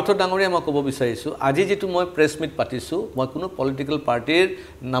মুখ্যমন্ত্ৰী অধীনত পাৰ্থ ডাঙৰীয়া মই ক'ব বিচাৰিছো আজি যেটো মই প্ৰেছ মিট পাতিছো মই কোনো পলিটিক্যাল পাৰ্টিৰ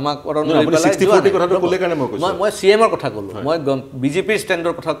নামাকৰণ লৈ পেলাই 60-40 কথাটো ক'লে কাৰণে মই কৈছো মই সিএমৰ কথা ক'লো মই বিজেপিৰ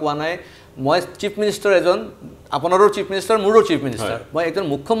ষ্টেণ্ডৰ কথা কোৱা নাই মই চিফ মিনিষ্টাৰ এজন আপোনাৰো চিফ মিনিষ্টাৰ মোৰো চিফ মিনিষ্টাৰ মই একজন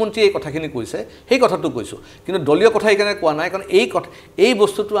মুখ্যমন্ত্ৰী এই কথাখিনি কৈছে সেই কথাটো কৈছো কিন্তু দলীয় কথা এইকাৰণে কোৱা নাই কাৰণ এই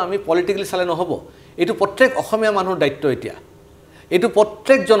বস্তুটো আমি পলিটিক্যালি চালে নহব এইটো প্ৰত্যেক অসমীয়া মানুহৰ দায়িত্ব এতিয়া এইটো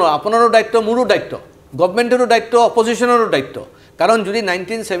প্ৰত্যেকজনৰ আপোনাৰো দায়িত্ব মোৰো দায়িত্ব গভৰ্ণমেণ্টৰো দায়িত্ব অপজিশ্যনৰো দায়িত্ব কাৰণ যদি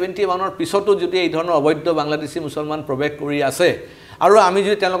 1971ৰ পিছতো যদি এই ধৰণৰ অবৈধ বাংলাদেশী মুছলমান প্ৰৱেশ কৰি আছে আৰু আমি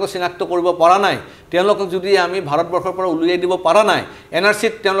যদি তেওঁলোকক চিনাক্ত কৰিব পৰা নাই তেওঁলোকক যদি আমি ভাৰতবৰ্ষৰ পৰা উলিয়াই দিব পৰা নাই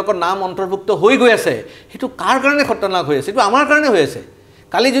এনআৰসিত তেওঁলোকৰ নাম অন্তৰ্ভুক্ত হৈ গৈ আছে হেতু কাৰ কাৰণে খতৰনাক হৈ আছে এটো আমাৰ কাৰণে হৈ আছে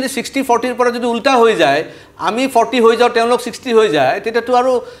কালি যদি 60-40 পৰা যদি উল্টা হৈ যায় আমি 40 হৈ যাও তেওঁলোক 60 হৈ যায় তেতিয়াটো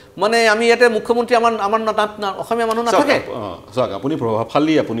আৰু মানে আমি ইয়াতে মুখ্যমন্ত্ৰী আমাৰ অসমীয়া মানুহ নাথাকে চাওক আপুনি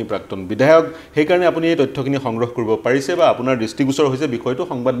প্ৰভাৱশালী আপুনি প্ৰাক্তন বিধায়ক সেই কাৰণে আপুনি এই তথ্যখিনি সংগ্ৰহ কৰিব পাৰিছে বা আপোনাৰ দৃষ্টিগোচৰ হৈছে বিষয়টো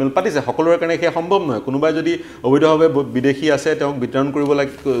সংবাদমেল পাতিছে সকলোৰে কাৰণে সেয়া সম্ভৱ নহয় কোনোবাই যদি অবৈধভাৱে বিদেশী আছে তেওঁক বিতৰণ কৰিব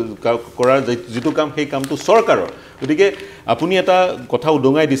কৰাৰ যিটো কাম সেই কামটো চৰকাৰৰ গতিকে আপুনি এটা কথা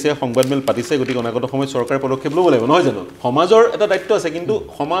উদঙাই দিছে সংবাদমেল পাতিছে গতিকে অনাগত সময়ত চৰকাৰে পদক্ষেপ ল'ব লাগিব নহয় জানো সমাজৰ এটা দায়িত্ব আছে কিন্তু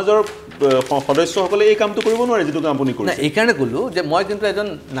সমাজৰ সদস্যসকলে এই কামটো কৰিব নোৱাৰে যেটো কাম আপুনি কৰিছে না এই কাৰণে ক'লো যে মই কিন্তু এজন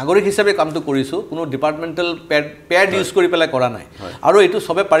নাগৰিক হিচাপে কামটো কৰিছো কোনো ডিপাৰ্টমেন্টাল পেড ইউজ কৰি পেলাই কৰা নাই আৰু এটো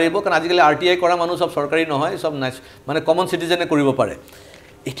সবে পাৰিব কাৰণ আজিকালি আৰটিআই কৰা মানুহ সব চৰকাৰী নহয় সব মানে কমন সিটিজেনে কৰিব পাৰে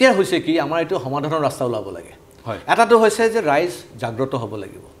এতিয়া হৈছে কি আমাৰ এটো সমাধানৰ ৰাস্তা ওলাব লাগে এটাটো হৈছে যে ৰাইজ জাগ্ৰত হ'ব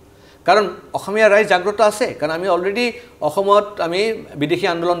লাগিব কাৰণ অসমীয়া ৰাইজ জাগ্ৰত আছে কাৰণ আমি অলৰেডি অসমত আমি বিদেশী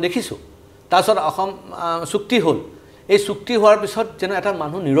আন্দোলন দেখিছো তাৰছত অসম চুক্তি হ'ল এই চুক্তি হোৱাৰ পিছত যেন এটা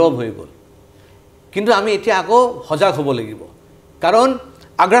মানুহ নীৰৱ হৈ গ'ল কিন্তু আমি এতিয়া আকৌ সজাগ হ'ব লাগিব কাৰণ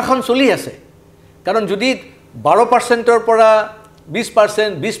আগ্ৰাসন চলি আছে কাৰণ যদি 12%ৰ পৰা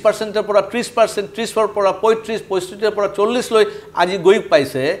 20%, 20%ৰ পৰা 30%, 30ৰ পৰা 35, 65ৰ পৰা 40 লৈ আজি গৈ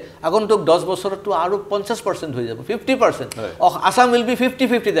পাইছে আগন্তুক 10 বছৰতো আৰু 50% হৈ যাব 50%. Assam will be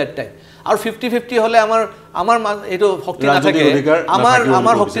 50-50 that time. আৰু 50-50 হলে আমাৰ এটো শক্তি নাথাকে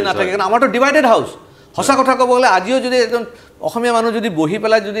আমাৰ শক্তি নাথাকে কাৰণ আমাৰটো ডিভাইডেড হাউস হসা কথা কব গলে আজিও যদি এজন অসমীয়া মানুহ যদি বহি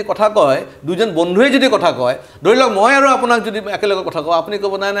পেলাই যদি কথা কয় দুজন বন্ধুৱে যদি কথা কয় ধৰি লওক মই আৰু আপোনাক যদি একেলগে কথা কওঁ আপুনি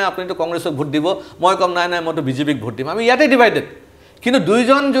কব নাই নাই আপুনি তো কংগ্ৰেছক ভোট দিব মই কম নাই নাই মই তো বিজেপিক ভোট দিম আমি ইয়াতে ডিভাইডেড কিন্তু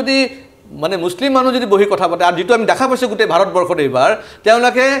দুইজন যদি মানে মুসলিম মানুহ যদি বহি কথা পাতে আৰু যেটো আমি দেখা পাইছো গোটেই ভাৰতবৰ্ষত এইবাৰ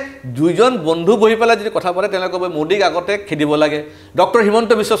তেওঁলোকে দুইজন বন্ধু বহি পেলাই যদি কথা পাতে তেওঁলোকে কয় মোদীক আগতে খেদিব লাগে ডক্টৰ হিমন্ত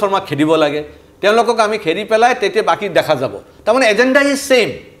বিশ্ব শৰ্মাক খেদিব লাগে তেওঁলোকক আমি খেদি পেলাই তেতিয়া বাকি দেখা যাব তাৰ মানে এজেন্ডা ইজ সেম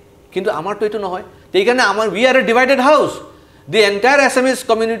কিন্তু আমাৰটো এটো নহয় এইকাৰণে আমাৰ we are a divided house the entire Assamese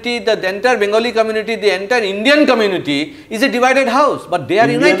community the entire Bengali community the entire Indian community is a divided house but they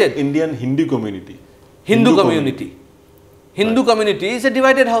are united Indian Hindu community Hindu community is a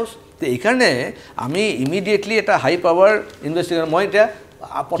divided house তো এইকাৰণে আমি immediately এটা হাই power investigation মই এটা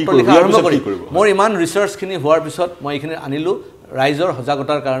পত্ৰ লিখা আৰম্ভ কৰিম মোৰ ইমান ৰিসাৰ্চ খিনি হোৱাৰ পিছত মই এইখিনি আনিলো ৰাইজৰ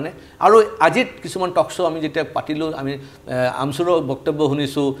সজাগতাৰ কাৰণে আৰু আজি কিছুমান টক শো আমি যেতিয়া পাতিলো আমি আমসুৰৰ বক্তব্য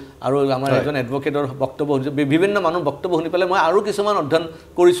শুনিছো আৰু আমাৰ এজন এডভোকেটৰ বক্তব্য বিভিন্ন মানুহ বক্তব্য শুনি পেলাই মই আৰু কিছুমান অধ্যয়ন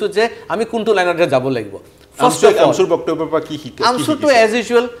কৰিছো যে আমি কোনটো লাইনতে যাব লাগিব ফাৰ্স্ট আমসুৰ বক্তব্যৰ পৰা কি শিকা আমসুৰটো এজ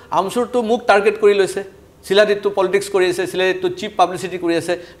ইউজুৱেল আমসুৰটো মুক টাৰ্গেট কৰি লৈছে সিলাদিত পলিটিক্স কৰি আছে সিলাদিত চিপ পাবলিসিটি কৰি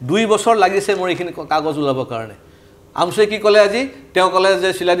আছে 2 বছৰ লাগিছে মোৰ এইখিনি কাগজ উলাবৰ কাৰণে আমসুই কি কলে আজি তেওঁ কলে যে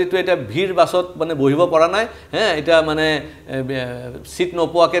সিলাদিত এটা ভিৰ বাছত মানে বহিব পৰা নাই এটা মানে সিট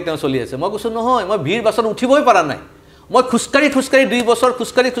নপোৱাকে তেওঁ চলি আছে মই কৈছো নহয় মই ভিৰ বাছত উঠিবই পৰা নাই মই খুস্কাৰি 2 বছৰ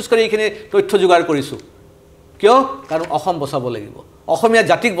খুস্কাৰি এইখিনি তথ্য যোগাৰ কৰিছো কিয় কাৰণ অসম বচাব লাগিব অসমীয়া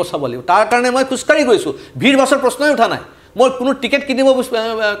জাতিক বচাব লাগিব তাৰ কাৰণে মই খুস্কাৰি গৈছো ভিৰ বাছৰ প্ৰশ্নই উঠা নাই মই কোনো টিকেট কিনিব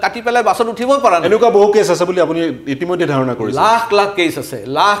কাটি পেলাই বাছত উঠিবই পৰা নাই এনেকুৱা বহু কেছ আছে বুলি আপুনি ইতিমধ্যে ধাৰণা কৰিছে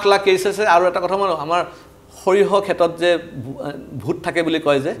লাখ কেছ আছে আৰু এটা কথা মই আমাৰ হৰিহ ক্ষেত্ৰত যে ভূত থাকে বুলি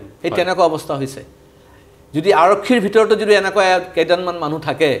কয় যে এই তেনেকুৱা অৱস্থা হৈছে যদি আৰক্ষীৰ ভিতৰতে যদি এনেকুৱা কেইজনমান মানুহ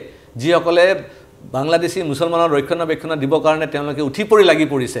থাকে যিসকলে বাংলাদেশী মুছলমানৰ ৰক্ষণাবেক্ষণ দিবৰ কাৰণে তেওঁলোকে উঠি পৰি লাগি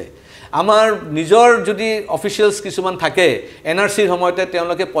পৰিছে আমাৰ নিজৰ যদি অফিচিয়েলস কিছুমান থাকে এনআৰসিৰ সময়তে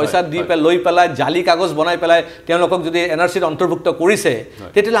তেওঁলোকে পইচা দি লৈ পেলাই জালি কাগজ বনাই পেলাই তেওঁলোকক যদি এনআৰসিৰ অন্তৰ্ভুক্ত কৰিছে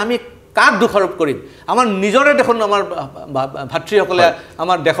তেতিয়ালে আমি কাক দোষাৰোপ কৰিম আমাৰ নিজৰে দেখোন আমাৰ ভাতৃসকলে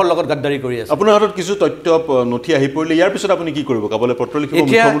আমাৰ দেশৰ লগত গাদ্দাৰি কৰি আছে আপোনাৰ হাতত কিছু তথ্য নথি আহি পৰিলে ইয়াৰ পিছত আপুনি কি কৰিব কাবলে পত্ৰ লিখিব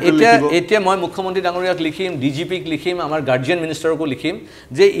মুখ্যমন্ত্ৰী লিখিব এতিয়া মই মুখ্যমন্ত্ৰী ডাঙৰীয়াক লিখিম ডিজিপিক লিখিম আমাৰ গাৰ্ডিয়ান মিনিষ্টাৰকো লিখিম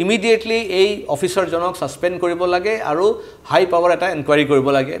যে ইমিডিয়েটলি এই অফিচাৰজনক সাসপেন্ড কৰিব লাগে আৰু হাই পাৱাৰ এটা এনকুৱাৰী কৰিব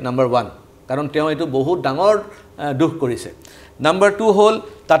লাগে নাম্বাৰ 1 কাৰণ তেওঁ এটো বহুত ডাঙৰ দুখ কৰিছে নাম্বাৰ 2 হল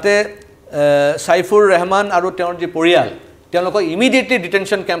তাতে সাইফুৰ ৰহমান আৰু তেওঁৰ যে পৰিয়াল তেওঁলোকক ইমিডিয়েটলি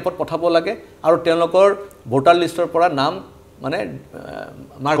ডিটেনশন ক্যাম্পত পঠাব লাগে আৰু তেওঁলোকৰ ভোটাৰ লিষ্টৰ পৰা নাম মানে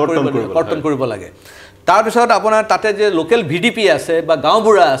মাৰ্ক কৰ্তন কৰিব লাগে তাৰ পিছত আপোনাৰ তাতে যে লোকেল ভিডিপি আছে বা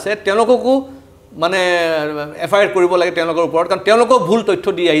গাঁওবুঢ়া আছে তেওঁলোককো মানে এফআইআৰ কৰিব লাগে তেওঁলোকৰ ওপৰত কাৰণ তেওঁলোকক ভুল তথ্য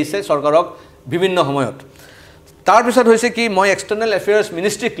দি আহিছে চৰকাৰক বিভিন্ন সময়ত তাৰ পিছত হৈছে কি মই এক্সটাৰ্নাল এফেয়াৰ্স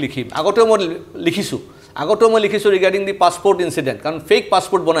মিনিষ্ট্ৰীক লিখিম আগতেও মই লিখিছো ৰিগাৰ্ডিং দি পাছপোৰ্ট ইনসিডেন্ট কাৰণ ফেক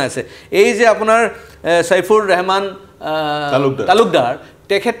পাছপোৰ্ট বনাই আছে এই যে আপোনাৰ সাইফুৰ ৰহমান তালুকদাৰ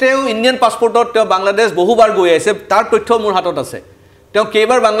তেখেতেও ইণ্ডিয়ান পাছপোৰ্টত তেওঁ বাংলাদেশ বহুবাৰ গৈ আছে তাৰ তথ্য মোৰ হাতত আছে তেওঁ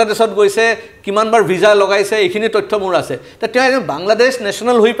কেইবাৰ বাংলাদেশত গৈছে কিমানবাৰ ভিসা লগাইছে এইখিনি তথ্য মোৰ আছে তেওঁ এজন বাংলাদেশ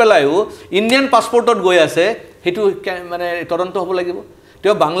নেশ্যনেল হৈ পেলাইও ইণ্ডিয়ান পাছপোৰ্টত গৈ আছে হেতু মানে তদন্ত হ'ব লাগিব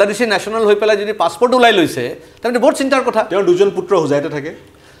তেওঁ বাংলাদেশী নেশ্যনেল হৈ পেলাই যদি পাছপোৰ্ট উলাই লৈছে তাৰমানে বহুত চিন্তাৰ কথা তেওঁ দুজন পুত্ৰ হুজাইতে থাকে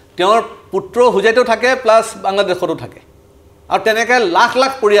তেওঁৰ পুত্ৰ হুজাইতেও থাকে প্লাস বাংলাদেশতো থাকে আৰু তেনেকৈ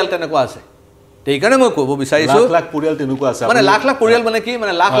লাখ পৰিয়াল তেনেকুৱা আছে এইকাৰণে মই ক'ব বিচাৰিছো লাখ পৰিয়াল তেনেকুৱা আছে মানে লাখ পৰিয়াল মানে কি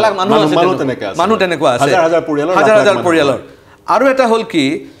মানে লাখ মানুহ আছে মানুহ তেনেকুৱা আছে হাজাৰ পৰিয়ালৰ আৰু এটা হল কি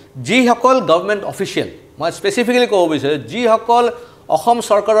যি সকল গভৰ্ণমেণ্ট অফিচিয়েল মই স্পেসিফিক্যালি ক'ব বিচাৰিছো যি সকল অসম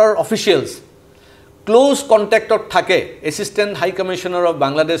চৰকাৰৰ অফিচিয়েলস ক্লোজ কন্টেক্টত থাকে এসিস্ট্যান্ট হাই কমিশনাৰ অফ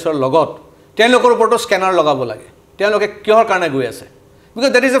বাংলাদেশৰ লগত তেওঁলোকৰ ওপৰত স্ক্যানাৰ লগাব লাগে তেওঁলোকে কিহৰ কাৰণে গৈ আছে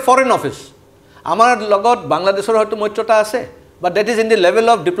because that is a foreign office আমাৰ লগত বাংলাদেশৰ হয়তো মৈত্ৰতা আছে but that is in the level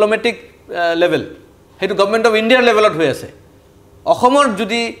of diplomatic level হেতু গভৰ্ণমেণ্ট অফ ইণ্ডিয়াৰ লেভেলত হৈ আছে অসমৰ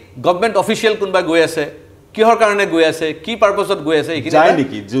যদি গভৰ্ণমেণ্ট অফিচিয়েল কোনবা গৈ আছে কিহৰ কাৰণে গৈ আছে কি পাৰপছত গৈ আছে এইখিনি যায়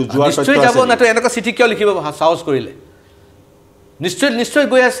নেকি যোৱা নিশ্চয় যাব না তো এনেকা চিঠি কিয় লিখিব সাহস কৰিলে নিশ্চয়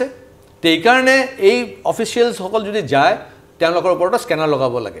গৈ আছে তেই কাৰণে এই অফিচিয়েলস সকল যদি যায় তেওঁলোকৰ ওপৰত স্ক্যানাৰ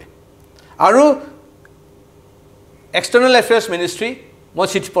লগাব লাগে আৰু এক্সটাৰ্নাল এফেয়াৰ্স মিনিষ্ট্ৰী মই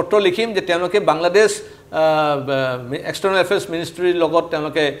চিঠি পত্ৰ লিখিম যে তেওঁলোকে বাংলাদেশ এক্সটাৰ্নাল এফেয়াৰ্স মিনিষ্ট্ৰীৰ লগত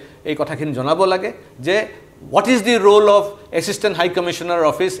তেওঁলোকে এই কথাখিনি জনাব লাগে যে what is the role of assistant high commissioner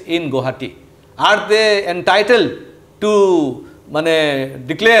office in Guwahati are they entitled to মানে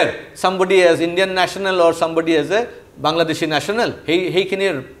declare somebody as Indian national or somebody as a Bangladeshi national সেইখিনি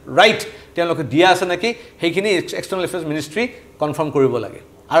ৰাইট তেওঁলোকে দিয়া আছে নেকি সেইখিনি এক্সটাৰ্নেল এফেয়াৰ্স মিনিষ্ট্ৰি কনফাৰ্ম কৰিব লাগে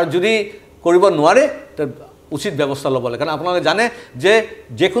আৰু যদি কৰিব নোৱাৰে তে উচিত ব্যৱস্থা ল'ব লাগে কাৰণ আপোনালোকে জানে যে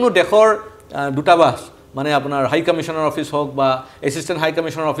যেকোনো দেশৰ দূতাবাস মানে আপোনাৰ হাই কমিশনাৰ অফিস হোক বা এসিস্ট্যান্ট হাই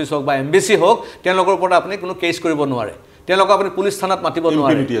কমিশনাৰ অফিস হোক বা এমবেসি হোক তেওঁলোকৰ ওপৰত আপুনি কোনো কেছ কৰিব নোৱাৰে তেওঁলোকক আপুনি পুলিচ থানাত মাতিব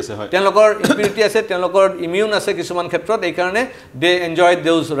নোৱাৰে তেওঁলোকৰ ইম্পিউনিটি আছে তেওঁলোকৰ ইমিউন আছে কিছুমান ক্ষেত্ৰত এই কাৰণে দে এনজয়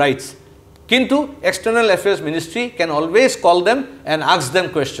দোজ ৰাইটস কিন্তু external এফেয়াৰ্স ministry can always call them and ask them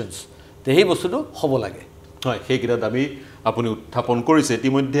কোৱেশ্চনছ তে সেই বস্তুটো হ'ব লাগে হয় সেইকেইটা দাবী আপুনি উত্থাপন কৰিছে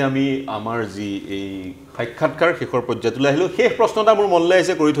ইতিমধ্যে আমি আমাৰ যি এই সাক্ষাৎকাৰ শেষৰ পৰ্যায়লৈ আহিলো শেষ প্ৰশ্নটা মোৰ মনলৈ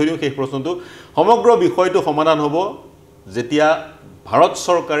আহিছে কৰি থৈ দিওঁ শেষ প্ৰশ্নটো সমগ্ৰ বিষয়টো সমাধান হ'ব যেতিয়া ভাৰত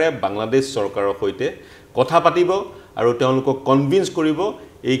চৰকাৰে বাংলাদেশ চৰকাৰৰ সৈতে কথা পাতিব আৰু তেওঁলোকক কনভিন্স কৰিব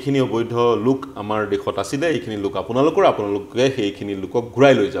এইখিনি অবৈধ লোক আমাৰ দেশত আছিল এইখিনি লোক আপোনালোকে সেইখিনি লোকক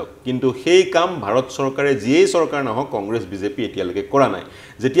ঘূৰাই লৈ যাওক কিন্তু সেই কাম ভাৰত চৰকাৰে যিয়েই চৰকাৰ নহওক কংগ্ৰেছ বিজেপি এতিয়ালৈকে কৰা নাই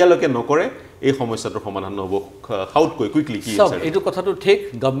যেতিয়ালৈকে নকৰে এই সমস্যাটোৰ সমাধান নহব হাউটকৈ কুইকলি কি আছে এইটো কথাটো ঠিক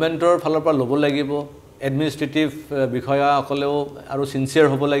গভৰ্ণমেণ্টৰ ফালৰ পৰা ল'ব লাগিব এডমিনিষ্ট্ৰেটিভ বিষয়াসকলেও আৰু সিনচিয়াৰ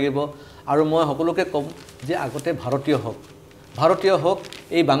হ'ব লাগিব আৰু মই সকলোকে ক'ম যে আগতে ভাৰতীয় হওক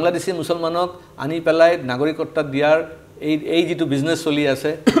এই বাংলাদেশী মুছলমানক আনি পেলাই নাগৰিকত্ব দিয়াৰ এই যেটো বিজনেস চলি আছে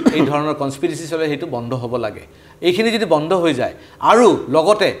এই ধৰণৰ কনস্পিৰেসি চলে হেতু বন্ধ হ'ব লাগে এইখিনি যদি বন্ধ হৈ যায় আৰু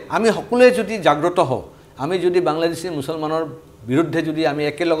লগতে আমি সকলোৱে যদি জাগ্ৰত হওঁ আমি যদি বাংলাদেশী মুছলমানৰ বিৰুদ্ধে যদি আমি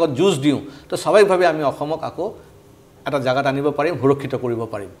একেলগত যুঁজ দিওঁ তো স্বাভাৱিকভাৱে আমি অসমক আকৌ এটা জায়গাত আনিব পাৰিম সুৰক্ষিত কৰিব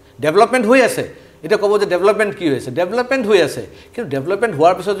পাৰিম ডেভেলপমেন্ট হৈ আছে এটা ক'ব যে ডেভেলপমেন্ট কি হৈছে ডেভেলপমেন্ট হৈ আছে কিন্তু ডেভেলপমেন্ট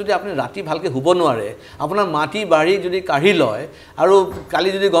হোৱাৰ পিছত যদি আপুনি ৰাতি ভালকে হুব নোৱাৰে আপোনাৰ মাটি বাঢ়ি যদি কাঢ়ি লয় আৰু কালি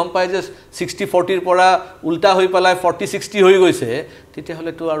যদি গম পায় যে 60-40 ৰ পৰা উল্টা হৈ পেলাই 40-60 হৈ গৈছে তেতিয়া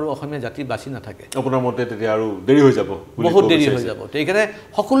হলে তো আৰু অসমীয়া জাতি বাছি নাথাকে আপোনাৰ মতে তেতিয়া আৰু দেৰি হৈ যাব বহুত দেৰি হৈ যাব এইখানে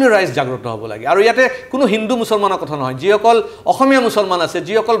সকলো ৰাইজ জাগ্ৰত হ'ব লাগে আৰু ইয়াতে কোনো হিন্দু মুছলমানৰ কথা নহয় যিসকল অসমীয়া মুছলমান আছে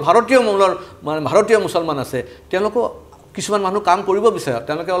যিসকল ভাৰতীয় মূলৰ মানে ভাৰতীয় মুছলমান আছে তেওঁলোকক কিছুমান মানুহ কাম কৰিব বিচাৰে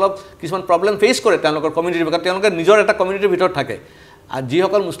তেওঁলোকে অলপ কিছুমান প্ৰবলেম ফেস কৰে তেওঁলোকৰ কমিউনিটিৰ ভিতৰত তেওঁলোকে নিজৰ এটা কমিউনিটিৰ ভিতৰত থাকে আৰু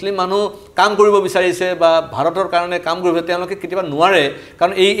যিসকল মুছলিম মানুহ কাম কৰিব বিচাৰিছে বা ভাৰতৰ কাৰণে কাম কৰিব তেওঁলোকে কেতিয়াবা নোৱাৰে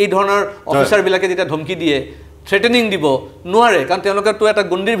কাৰণ এই ধৰণৰ অফিচাৰ বিলাকে যেতিয়া ধমকি দিয়ে থ্ৰেটেনিং দিব নোৱাৰে কাৰণ তেওঁলোকে তো এটা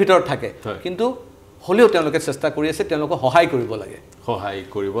গণ্ডিৰ ভিতৰত থাকে কিন্তু হলেও তেওঁলোকে চেষ্টা কৰি আছে তেওঁলোকক সহায়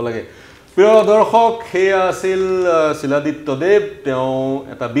কৰিব লাগে প্ৰিয় দৰ্শক হেয়া আছিল শিলাদিত্য দেৱ তেওঁ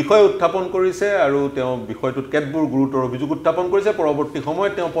এটা বিষয় উত্থাপন কৰিছে আৰু তেওঁ বিষয়টোত কেতবোৰ গুৰুতৰ অভিযোগ উত্থাপন কৰিছে পৰৱৰ্তী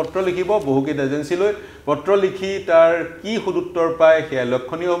সময়ত তেওঁ পত্ৰ লিখিব বহুকেইট এজেন্সিলৈ পত্ৰ লিখি তাৰ কি সদুত্তৰ পায় হেয়া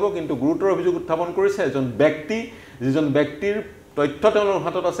লক্ষণীয় হ'ব কিন্তু গুৰুতৰ অভিযোগ উত্থাপন কৰিছে এজন ব্যক্তি যিজন ব্যক্তিৰ তথ্য তেওঁৰ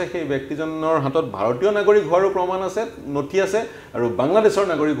হাতত আছে সেই ব্যক্তিজনৰ হাতত ভাৰতীয় নাগৰিক হোৱাৰো প্ৰমাণ আছে নথি আছে আৰু বাংলাদেশৰ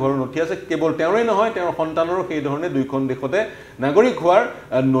নাগৰিক হোৱাৰো নথি আছে কেৱল তেওঁৰেই নহয় তেওঁৰ সন্তানৰো সেই ধৰণে দুইখন দেশতে নাগৰিক হোৱাৰ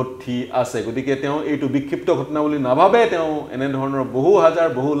নথি আছে গতিকে তেওঁ এইটো বিক্ষিপ্ত ঘটনা বুলি নাভাবে তেওঁ এনে ধৰণৰ বহু হাজাৰ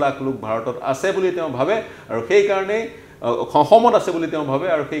বহু লাখ লোক ভাৰতত আছে বুলি তেওঁ ভাবে আৰু সেই কাৰণে অসমত আছে বুলি তেওঁ ভাবে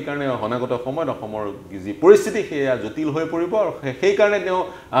আৰু সেই কাৰণে অনাগত সময়ত অসমৰ যি পৰিস্থিতি সেয়া জটিল হৈ পৰিব আৰু সেই কাৰণে তেওঁ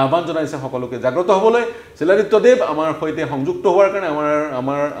আহ্বান জনাইছে সকলোকে জাগ্ৰত হ'বলৈ শিলাদিত্য দেৱ আমাৰ সৈতে সংযুক্ত হোৱাৰ কাৰণে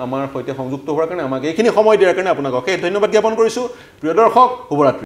আমাৰ সৈতে সংযুক্ত হোৱাৰ কাৰণে আমাক এইখিনি সময় দিয়াৰ কাৰণে আপোনাক অশেষ ধন্যবাদ জ্ঞাপন কৰিছো প্ৰিয় দৰ্শক শুভৰাত্ৰি